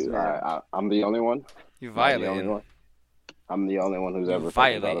 nah, this man. I'm the only one. You Am I the only violating. one? I'm the only one who's You ever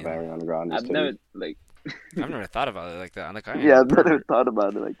fucking thought of violating. Ariana Grande's I've titties. never like. I've never thought about it like that. I'm like, I am Yeah, a I've never pervert. thought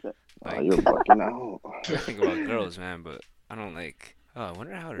about it like that. Oh, Like, you're fucking out. I think about girls, man, but I don't like. Oh, I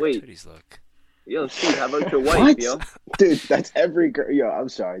wonder how her Wait. titties look. Yo, Steve, how about your wife, What? yo? Dude, that's every girl. Yo, I'm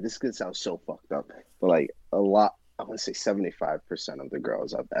sorry. This could sound so fucked up, but like a lot. I want to say 75% of the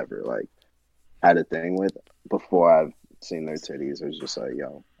girls I've ever like had a thing with before I've seen their titties was just like,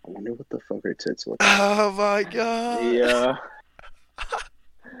 yo, I wonder what the fuck her tits look like. Oh my god. Yeah.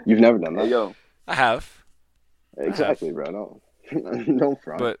 You've never done Hey, that? yo. I have. Exactly, bro. Don't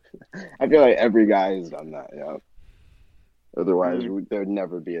front. But I feel like every guy has done that, yo. Otherwise, there'd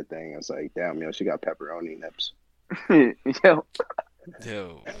never be a thing. It's like, damn, yo, she got pepperoni nips. Yo.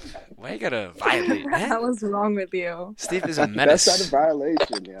 yo, why you gotta violate, man? What was wrong with you? Steve is a menace. That's not a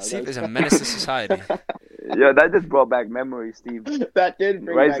violation, yo. Steve is a menace to society. Yo, that just brought back memories, Steve. That did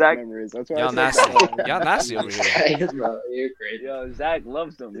bring Right, back Zach? memories. That's why Y'all I said nasty. that. Y'all nasty over here. Thanks, bro. You're crazy. Yo, Zach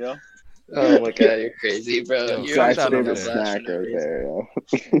loves them, yo. Oh my god, you're crazy, bro. Yo, You're calm Zach's down over favorite there. snack right there, yo.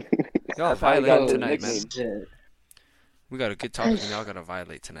 Y'all That's how you got violating the tonight, man. nickname. We got a good topic and y'all gotta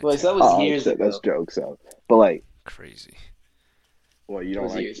violate tonight. Boys, too. that was Oh, years shit, ago. that's jokes, though. But like, Crazy. what, you don't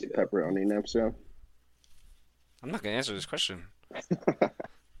Was like years ago. pepperoni nips, yo? I'm not gonna answer this question.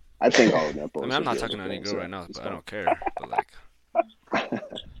 I think all nipples. I mean, I'm would not be talking to any okay, girl so right now, it's but I don't care. But like,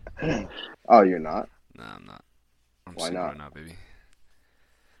 fine. Oh, you're not? nah, I'm not. I'm Why single not? right now, baby.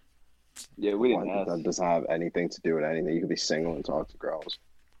 Yeah, we didn't Why? ask. That doesn't have anything to do with anything. You could be single and talk to girls.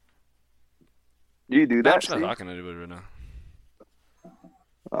 Do you do I'm that, just not Steve? talking to anybody right now.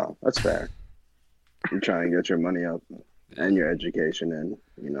 Oh, that's fair. You're trying to get your money up Yeah, and your education in,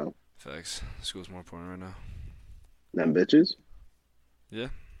 you know, facts. School's more important right now. them bitches.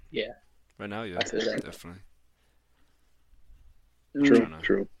 Right now, yeah, I feel that. definitely. True, no.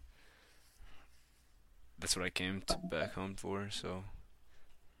 true. That's what I came to back home for. So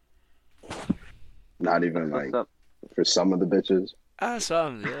Not even like What's up? for some of the bitches.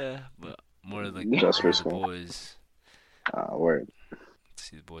 some, yeah, but more like Just for the school. boys. Word.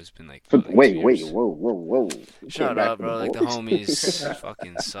 See, the boys been like. For, like 2 wait, years. whoa. You Shut came back up, for bro. Like the boys. homies,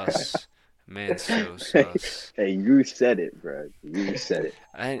 fucking sus. Man, so sus. Hey, you said it, bro. You said it.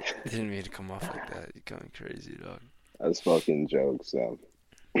 I didn't mean to come off like that. You're going crazy, dog. That's fucking jokes. So.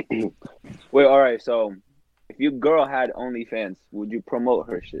 Wait, all right. So, if your girl had OnlyFans, would you promote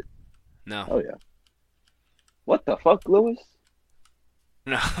her shit? No, Oh yeah. What the fuck, Lewis?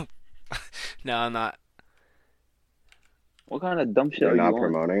 no, no. I'm not. What kind of dumb shit You're are you not on?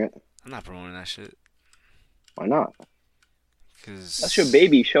 promoting it. I'm not promoting that shit. Why not? Cause That's your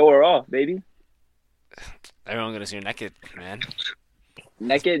baby. Show her off, baby. everyone gonna see her naked, man.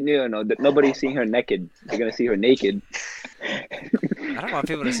 Naked? No. Nobody's seeing her naked. They're gonna see her naked. I don't want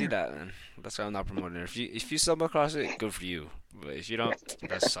people to see that, man. That's why I'm not promoting it. If you stumble across it, good for you. But if you don't,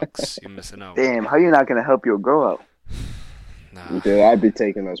 that sucks. You're missing out. Damn, how you not gonna help your girl out? Nah. Dude, I'd be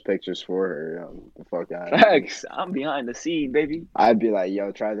taking those pictures for her. The fuck out. Facts. I'm behind the scene, baby. I'd be like,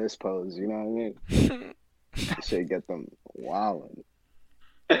 yo, try this pose. You know what I mean? Should get them wilding.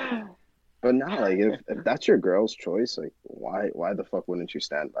 But now, like, if that's your girl's choice, like, why the fuck wouldn't you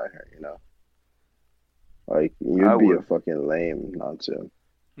stand by her? You know, like I you'd be a would. fucking lame not to.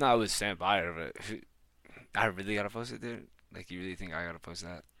 No, I would stand by her, but I really gotta post it, dude. Like, you really think I gotta post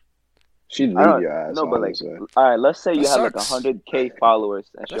that? She'd I don't leave your ass. No, but like, honestly. all right. Let's say you That had like sucks. 100K followers,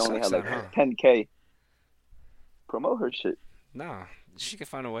 and she That only sucks had like then, huh? 10K. Promote her shit. Nah, she can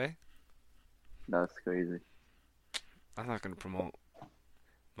find a way. That's crazy. I'm not gonna promote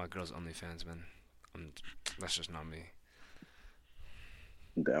my girl's OnlyFans, man. That's just not me.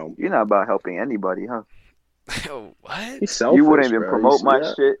 Damn. You're not about helping anybody, huh? Yo, what? He's selfish, You wouldn't even bro. promote You my see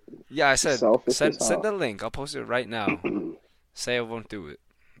that? shit. Yeah, I said Selfish send as send hell. the link. I'll post it right now. Say I won't do it.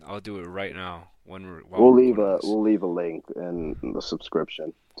 I'll do it right now when while We'll we're leave recording a link in the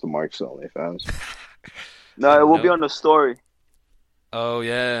subscription to Mark's OnlyFans. No, it will be Nope. on the story. Oh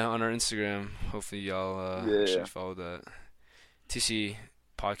yeah, on our Instagram. Hopefully y'all Yeah. actually follow that. TC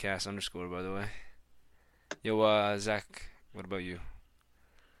podcast _ by the way. Yo, Zach, what about you?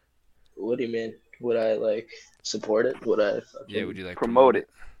 What do you mean? Would I like support it? Would I Yeah, would you like Promote it.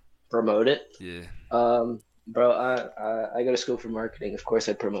 promote it? Yeah. Bro, I go to school for marketing. Of course,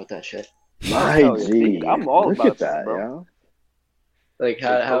 I'd promote that shit. My Hell yeah, G, dude. I'm all look about at that, that, bro. yo. Like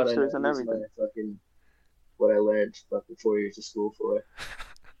The how would I posters not and use my everything. fucking what I learned fucking 4 years of school for?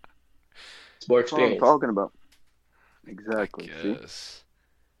 It's more That's what I'm experience. talking about. I Exactly. See? guess.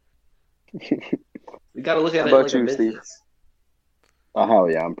 We gotta look at How it about like you, a Steve? business. Oh hell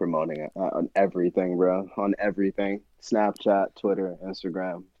yeah, I'm promoting it on everything, bro. On everything: Snapchat, Twitter,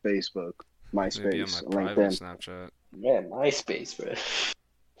 Instagram, Facebook, Maybe on MySpace, my private LinkedIn. Snapchat, Man, MySpace, bro.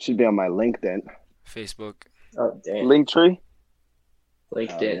 Should be on my LinkedIn. Facebook, Oh damn. Linktree?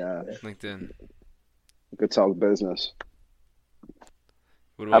 LinkedIn. Oh, yeah. LinkedIn. We could talk business.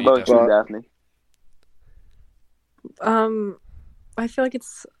 What How about you, about you, Daphne? Daphne? I feel like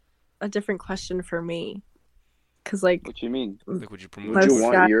it's a different question for me, because like What you mean? Like, would you promote? Would you most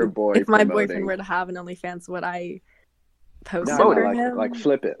want guys, your boy if my promoting? boyfriend were to have an OnlyFans, would I post No, it Promote for it. him? like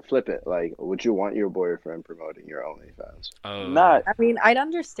flip it. Like, would you want your boyfriend promoting your OnlyFans? Not. I mean, I'd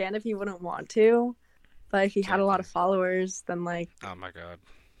understand if he wouldn't want to, but if he had a lot of Exactly. followers, then like Oh my god.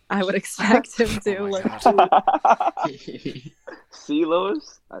 I would expect him to. Oh my Like, God. See,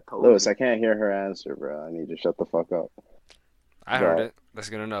 Lois? I told Lewis, you. I can't hear her answer, bro. I need you to shut the fuck up. I heard Right. it. That's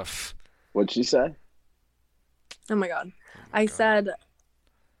good enough. What'd she say? oh my god. Oh my I God. said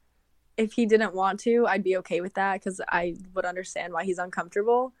if he didn't want to, I'd be okay with that because I would understand why he's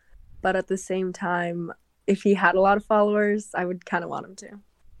uncomfortable. But at the same time, if he had a lot of followers, I would kind of want him to.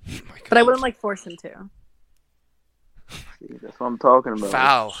 Oh my But I God. wouldn't like force him to. See, that's what I'm talking about.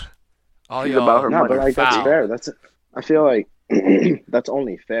 Foul. All She's y'all. about her No, money. but like that's Foul. fair. I feel like that's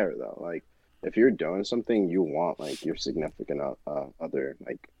only fair though. Like if you're doing something, you want like your significant other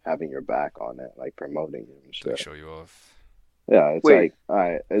like having your back on it, like promoting you and To like, shit. show you off. Yeah, it's Wait. like, all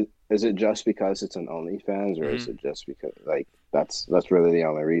right, is it just because it's an OnlyFans, or is Mhm. it just because like that's really the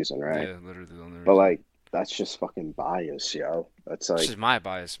only reason, right? Yeah, literally the only reason. But like that's just fucking bias, yo. That's It's like just my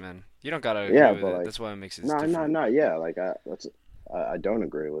bias, man. You don't gotta agree Yeah, with but, it. like, That's why it makes it no, different. yeah, like I don't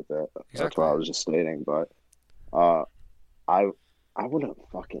agree with it. That's Exactly. what I was just stating, but I wouldn't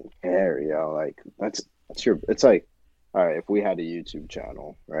fucking care, yo. Like that's your. It's like, all right, if we had a YouTube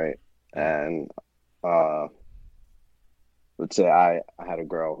channel, right, and let's say I had a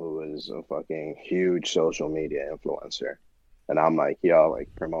girl who was a fucking huge social media influencer, and I'm like, yo, like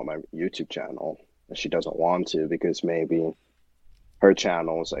promote my YouTube channel, and she doesn't want to because maybe her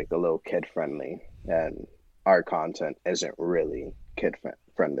channel is like a little kid friendly, and our content isn't really kid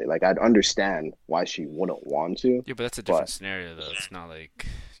friendly. Like I'd understand why she wouldn't want to. Yeah, but that's a different scenario, though. It's not like,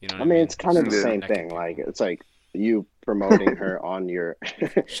 you know what I mean, it's kind of the Yeah. same Connecting thing. Like people. it's like you promoting her on your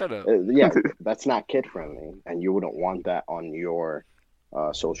Shut up. yeah, that's not kid friendly, and you wouldn't want that on your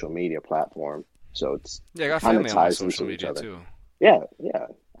social media platform. So it's Yeah, I got kinda family on my ties into social each media, other. too. yeah. I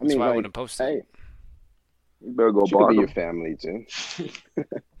That's mean, why I like, wouldn't post it. hey, You better go she could be your bottom. family too.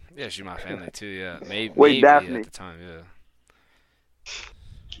 Yeah, she's my family, too, yeah. Maybe, Wait, maybe Daphne. at the time, yeah.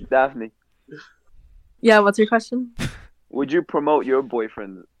 Daphne, Yeah, what's your question? would you promote your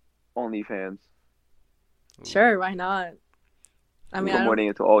boyfriend's OnlyFans? Ooh. Sure, why not? I mean, I don't, Promoting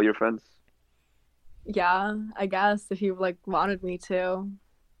it to all your friends? yeah, I guess if he like wanted me to.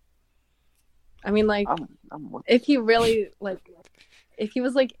 I mean, like I'm with if he really like, if he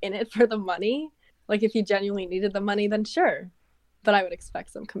was like in it for the money, like if he genuinely needed the money, then sure. But I would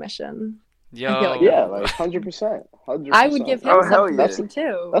expect some commission. Yo. feel like- Yeah, like 100%. I would give him Oh, some hell yeah. commission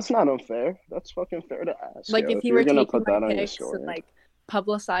too. That's not unfair. That's fucking fair to ask. Like yo. if he you're were gonna taking put that my on your pics story, and like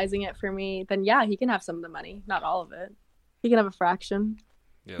publicizing it for me, then yeah, he can have some of the money, not all of it. He can have a fraction,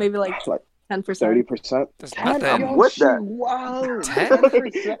 Yeah. maybe like like 10%. 30%. That's 10? nothing. I'm with that. Wow. 10?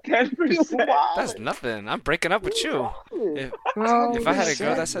 10%. Wow. That's nothing. I'm breaking up with you. If, Well, if I had a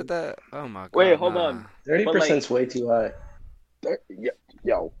girl 10%. that said that, oh my god. Wait, hold nah. on. 30% is way too high.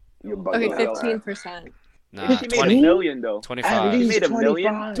 Yo, you're bugging okay, out. 15%. Nah, She made 20, $1 million though. 25. At least made $1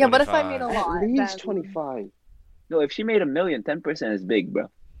 million? 25. Yeah, but if I made a 25. lot, At least then 25. No, if she made $1 million, 10% is big, bro.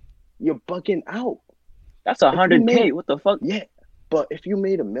 You're bugging out. That's 100K. made- What the fuck? Yeah, but if you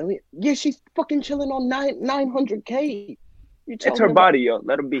made $1 million, yeah, she's fucking chilling on 900K. You It's her body, yo.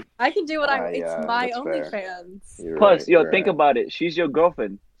 Let her be. I can do what I. It's yeah, my that's fair. OnlyFans. You're Plus, right, yo, you're think right. about it. She's your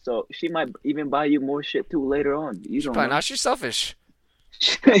girlfriend, so she might even buy you more shit too later on. You don't Probably know. not. She's selfish.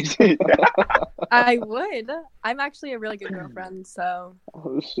 I would. I'm actually a really good girlfriend, so.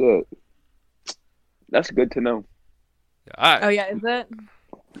 Oh shit. That's good to know. Yeah, all right. Oh yeah, is it?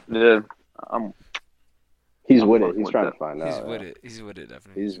 Yeah, I'm. He's I'm with it. fucking He's with trying that. to find He's out. with yeah. it. He's with it,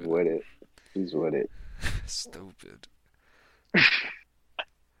 definitely. He's with it. He's with it. Stupid.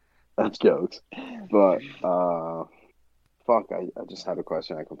 That's jokes. But fuck, I just had a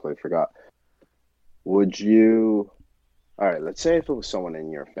question I completely forgot. Would you all right, let's say if it was someone in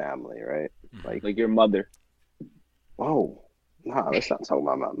your family, right? Like Like your mother. whoa. Nah, let's not talk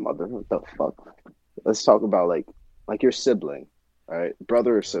about my mother. What the fuck? Let's talk about like your sibling, all right?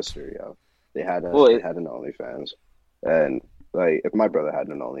 Brother or sister, yo. They had Well, they had an OnlyFans. And like if my brother had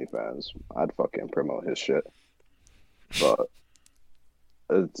an OnlyFans, I'd fucking promote his shit. But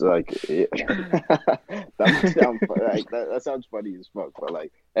it's like that would sound like that sounds funny as fuck. But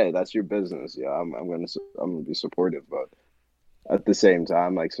like, hey, that's your business. Yeah, I'm gonna be supportive. But at the same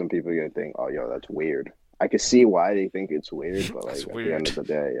time, like some people are gonna think, oh, yo, that's weird. I can see why they think it's weird, but like That's at weird. the end of the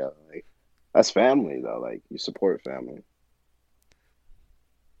day, yeah, like that's family though. Like you support family.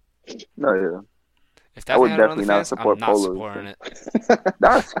 No, yeah. If I that would thing had definitely not OnlyFans, support I'm not polos. supporting it.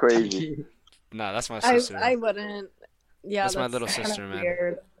 That's crazy. Nah, that's my I sister. I wouldn't. Yeah, That's my little kind sister, of man.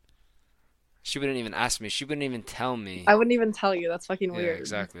 weird. She wouldn't even ask me. She wouldn't even tell me. I wouldn't even tell you. That's fucking Yeah, weird.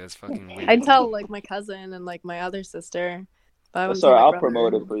 exactly. That's fucking weird. I'd tell like my cousin and like my other sister, but I wouldn't Sorry, tell my I'll brother.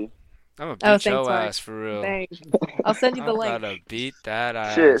 promote it for you. I'm gonna beat Oh, thanks, your Mark. ass for real. Thanks. I'll send you the I'm link. gonna beat that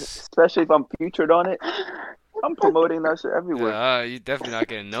ass. Shit, especially if I'm featured on it. I'm promoting that shit everywhere. Yeah, you definitely not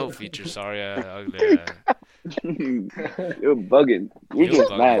getting no feature. Sorry, ugly. You're bugging. You You're just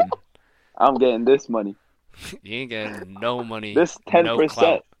bugging. mad. I'm getting this money. You ain't getting no money. This no 10%.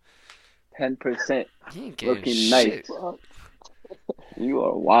 clout. 10%. You ain't getting Looking shit. nice. You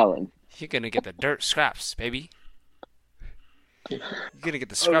are wildin'. You're gonna get the dirt scraps, baby. You're gonna get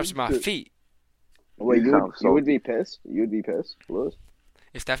the scraps of my shit. feet. Wait, You sound you would be pissed? You would be pissed, Lewis?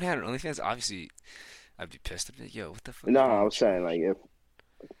 If Daphne had an OnlyFans, obviously, I'd be pissed. I'd be like, yo, what the fuck? No, is wrong I with was you? saying like if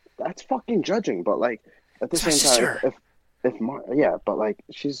that's fucking judging, but like at the It's my same time, sister. yeah, but like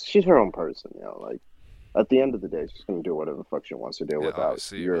she's her own person, you know. Like at the end of the day, she's gonna do whatever the fuck she wants to do Yeah, without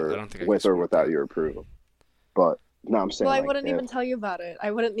obviously, but I your don't think I can with or support without that. your approval. But no, I'm saying Well, I like, wouldn't if- even tell you about it.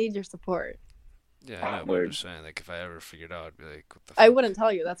 I wouldn't need your support. Yeah, I know. But I'm Word. just saying, like, if I ever figured out, I'd be like, what the fuck? I wouldn't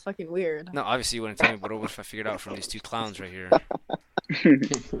tell you. That's fucking weird. No, obviously you wouldn't tell me, but what if I figured out from these two clowns right here?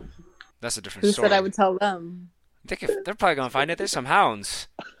 That's a different Who story. said I would tell them? They're probably gonna find it. There's some hounds.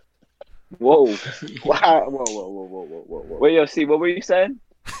 Whoa. Wow, whoa. Wait, yo, see, what were you saying?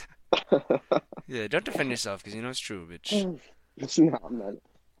 Yeah, don't defend yourself, because you know it's true, bitch. It's not, I'm not.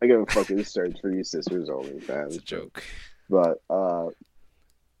 I give a fucking search for you sisters only fans. It's a joke. But I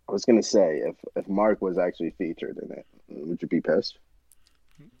was gonna say if Mark was actually featured in it, would you be pissed?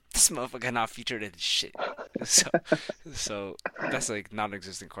 This motherfucker not featured in shit. So that's like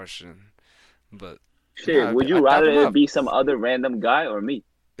non-existent question. But Shit, nah, would I'd you dap rather him it up. be some other random guy or me?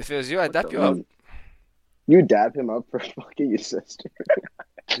 If it was you, I'd What dap the you up. You dab him up for fucking your sister.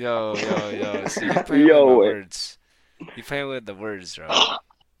 Yo. See, you playing Yo, with my wait. words. You playing with the words, bro.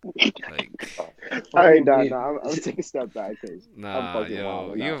 Like, All right, no, I'm gonna take a step back. Cause nah, fucking yo,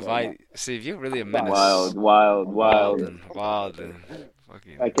 wild, you nah, invite. See, if you're really a menace. Wild. Wild and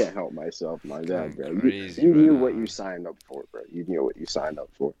fucking. I can't help myself, my God, bro. Crazy, You knew bro. what you signed up for, bro. You knew what you signed up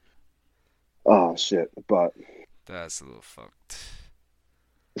for. Oh shit! But That's a little fucked.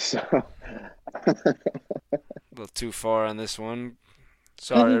 so A little too far on this one.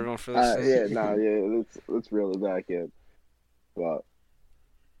 Sorry, everyone, for listening. let's reel it back in. But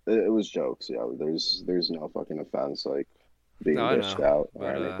it was jokes, yeah. There's no fucking offense like being No, I dished know, out But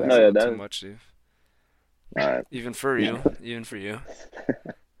or anything. that's No, yeah, not that- too much, dude. All right, Even for you. Even for you.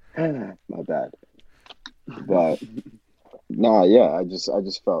 my bad. But no, yeah, I just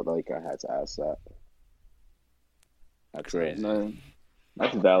felt like I had to ask that. That's Crazy. it. No,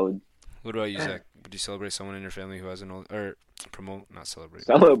 that's valid. What about you, Zach? Would you celebrate someone in your family who has an old or promote, not celebrate?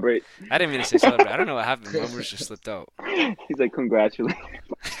 Celebrate. I didn't mean to say celebrate. I don't know what happened. My words just slipped out. He's like, congratulations.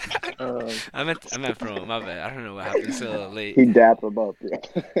 I meant promote. My bad. I don't know what happened. It's a little late. He dap him up,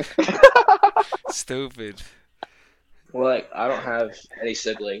 yeah. Stupid. Well, like I don't have any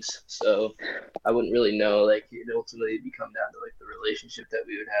siblings, so I wouldn't really know. Like it'd ultimately come down to like the relationship that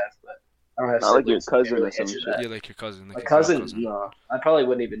we would have, but I don't have Not like your siblings. so I can't cousin or really some answer shit. that. You're like your cousin. Like A your cousin? cousin. No, I probably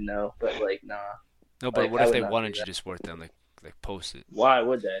wouldn't even know. But like, nah. No, but Like, what I if would they not do wanted you that. to support them? Like post it. Why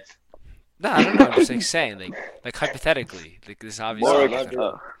would they? No, I don't know. I'm just like saying, like hypothetically, like this obviously. More Mark,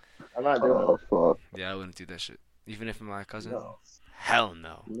 like- I'm not doing Oh fuck. Yeah, I wouldn't do that shit. Even if I'm my it. cousin. No, Hell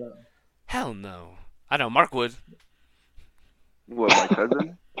no. no. Hell no. I know Mark would. What, my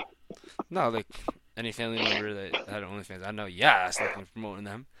cousin? No, like any family member that had OnlyFans, I know. Yeah, I started promoting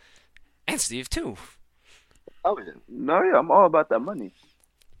them, and Steve too. Oh, yeah. No, yeah, I'm all about that money.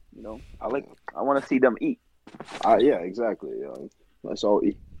 You know, I want to see them eat. Yeah, exactly. Let's all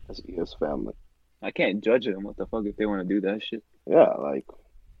eat. Let's eat as family. I can't judge them. What the fuck if they want to do that shit? Yeah, like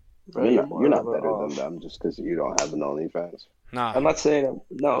Bro, you're not more better of a- than them just because you don't have an OnlyFans. Nah, I'm not saying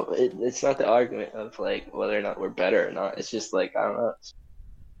no. It's not the argument of like whether or not we're better or not. It's just like I don't know. It's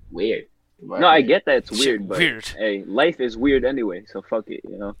weird. in my No, I opinion. get that it's Shit, weird, but weird. hey, life is weird anyway, so fuck it,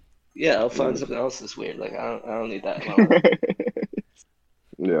 you know. Yeah, I'll find something else that's weird. Like I don't need that. in my life.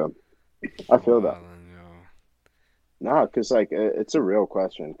 Yeah, I feel that. Wildin', yo. Nah, because like it's a real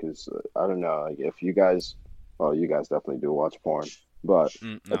question. Because I don't know, like if you guys, well, you guys definitely do watch porn, but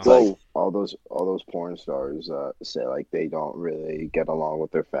No. it's like all those porn stars say like they don't really get along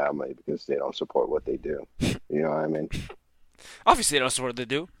with their family because they don't support what they do. You know what I mean? Obviously, they don't support what they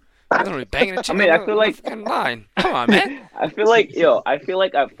do. They're literally banging a chick. mean, I on feel the like- fucking line. Come on, man. I feel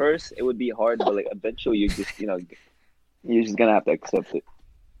like at first it would be hard, but like eventually you're just gonna have to accept it.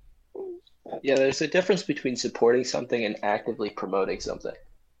 Yeah, there's a difference between supporting something and actively promoting something.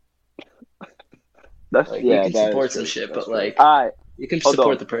 That's Like Yeah, you can that is support some true. shit, That's but true. like I you can hold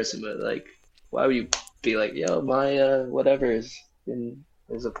support on. the person, but like why would you be like, yo, my whatever is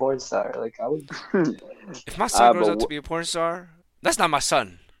a porn star? Like I would. If my son grows but up to be a porn star, that's not my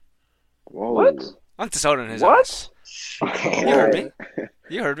son. Whoa. What? I'm disowning his What? ass. You heard me.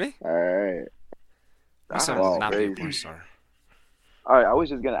 You heard me. All right. My son Wow. will not be a Crazy. porn star. All right, I was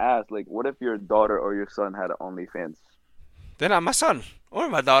just gonna ask, like, what if your daughter or your son had an OnlyFans? They're not my son or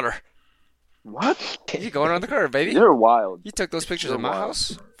my daughter. What? You going on the curb, baby? You're wild. You took those pictures You're in my wild.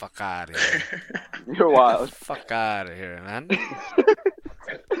 house? Fuck out of here. You're wild. Fuck out of here, man. I'm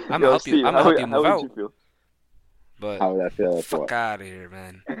Yo, gonna help you. Steve, I'm gonna how help would- you how move would out. you feel? But How would I feel? If fuck what? out of here,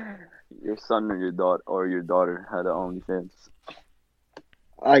 man. Your son or your daughter had an OnlyFans.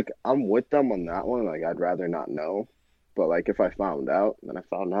 Like, I'm with them on that one. Like, I'd rather not know. But like, if I found out, then I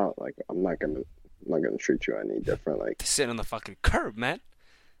found out. Like, I'm not gonna treat you any different. Like, They're sitting on the fucking curb, man.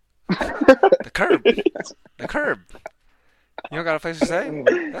 The curb. The curb. You don't got a place to stay?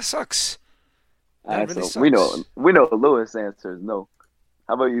 That sucks. That Alright, really so we sucks. know Lewis answer is no.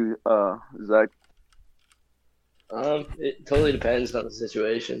 How about you, Zach? It totally depends on the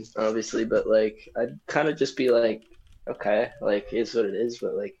situation, obviously, but like I'd kind of just be like, okay, like it's what it is,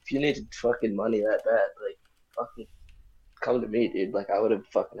 but like if you needed fucking money that bad, like fucking come to me, dude. Like I would have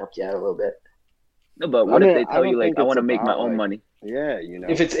fucking helped you out a little bit. No, but I what mean, if they I tell don't you like think I it's want to make my about, own like- money? yeah, you know.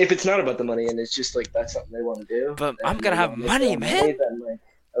 If it's not about the money and it's just like that's something they want to do, But and I'm gonna they have wanna make money, their own man. then like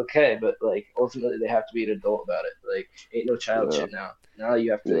okay, but like ultimately they have to be an adult about it. Like ain't no child Yeah. shit now. Now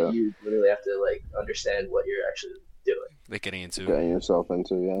you have to Yeah. you literally have to like understand what you're actually doing. Like getting into. Getting yourself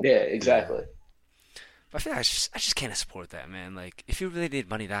into, yeah. Yeah, exactly. But I feel like I just can't support that, man. Like, if you really need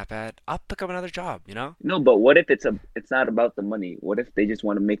money that bad, I'll pick up another job, you know? No, but what if it's not about the money? What if they just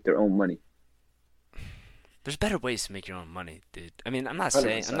want to make their own money? There's better ways to make your own money, dude. I mean, I'm not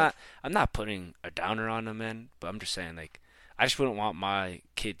saying 100%. I'm not putting a downer on them, man. But I'm just saying, like, I just wouldn't want my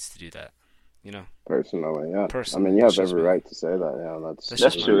kids to do that, you know? Personally, yeah. Personally, I mean, you that's have just every me. right to say that. Yeah, that's That's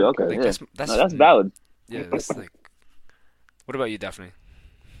That's just true. my- Okay, like, yeah. that's valid. Yeah, that's like. What about you, Daphne?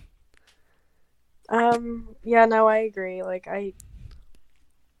 Yeah, no, I agree. Like I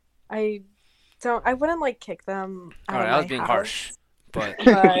wouldn't like kick them out All right, of I was my being house, harsh, but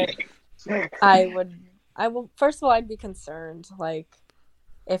but I will first of all I'd be concerned like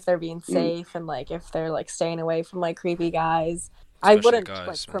if they're being safe and like if they're like staying away from like creepy guys. I Especially wouldn't guys,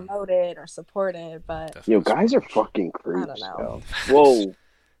 like man. promote it or support it, but definitely Yo, guys are support. fucking creeps. I don't know. Yo. Whoa,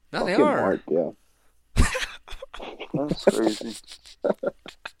 No, they Fucking are. Mark, yeah. that's crazy.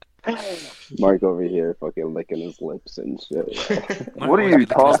 Mark over here fucking licking his lips and shit. Mark What are always you be licking his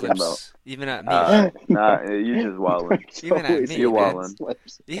talking lips, Even at me. Nah, you just wildin'. Even at Always me, You're licking man. his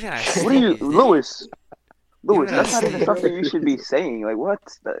lips. Even at What are you, Steve, Lewis? Lewis, Even that's at not even Steve. something you should be saying. Like what?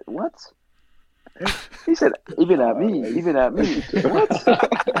 What? He said, even at me, even at me.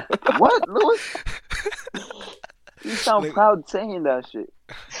 What? What, Lewis? You sound Like- proud saying that shit.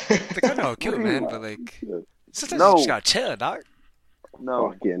 Like, I know how cute, What are you- man, but like sometimes No. you just gotta chill, dog.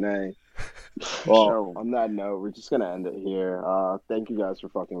 No, Fucking A. Well, No. on that note, we're just gonna end it here. Thank you guys for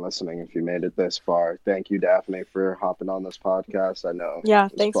fucking listening. If you made it this far, thank you, Daphne, for hopping on this podcast. I know. yeah,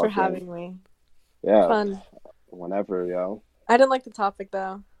 it's thanks for fucking- having me. Yeah, Fun. whenever, yo. I didn't like the topic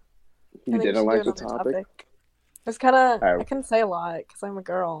though. I You think we didn't should like do the another topic? It's kind of Alright. I couldn't say a lot because I'm a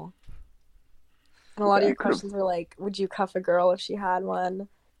girl. And a lot of Okay. your questions were like, would you cuff a girl if she had one?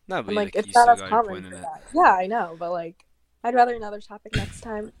 No, but I'm like, you it's not still as got your common point for in it. that. Yeah, I know, but like, I'd rather another topic next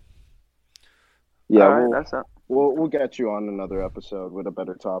time. Yeah, all right, we'll, that's not. we'll get you on another episode with a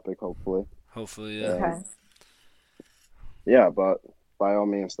better topic, hopefully. Hopefully, yeah. Yeah. Okay. Yeah, but by all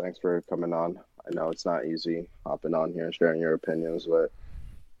means, thanks for coming on. I know it's not easy hopping on here and sharing your opinions, but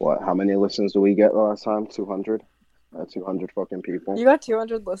how many listens do we get last time? 200? 200 fucking people. You got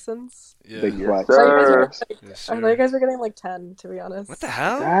 200 listens? Yeah. Big Yes, flex. I thought you guys were sir. getting, Yes, I sir. thought you guys were getting like 10, to be honest. What the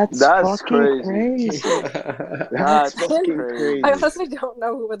hell? That's That's fucking crazy. crazy. Yeah. That's I fucking didn't- crazy. I honestly don't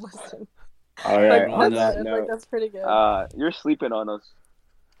know who would listen. All right, Like, on that's that it. note, Like, that's pretty good. You're sleeping on us.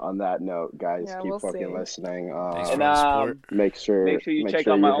 guys, Yeah, keep we'll fucking see. listening. Thanks for And, the support. Make sure you check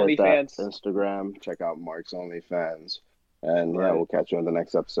out my hit that OnlyFans. Instagram. Check out Mark's OnlyFans, and yeah, Right. we'll catch you on the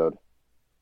next episode.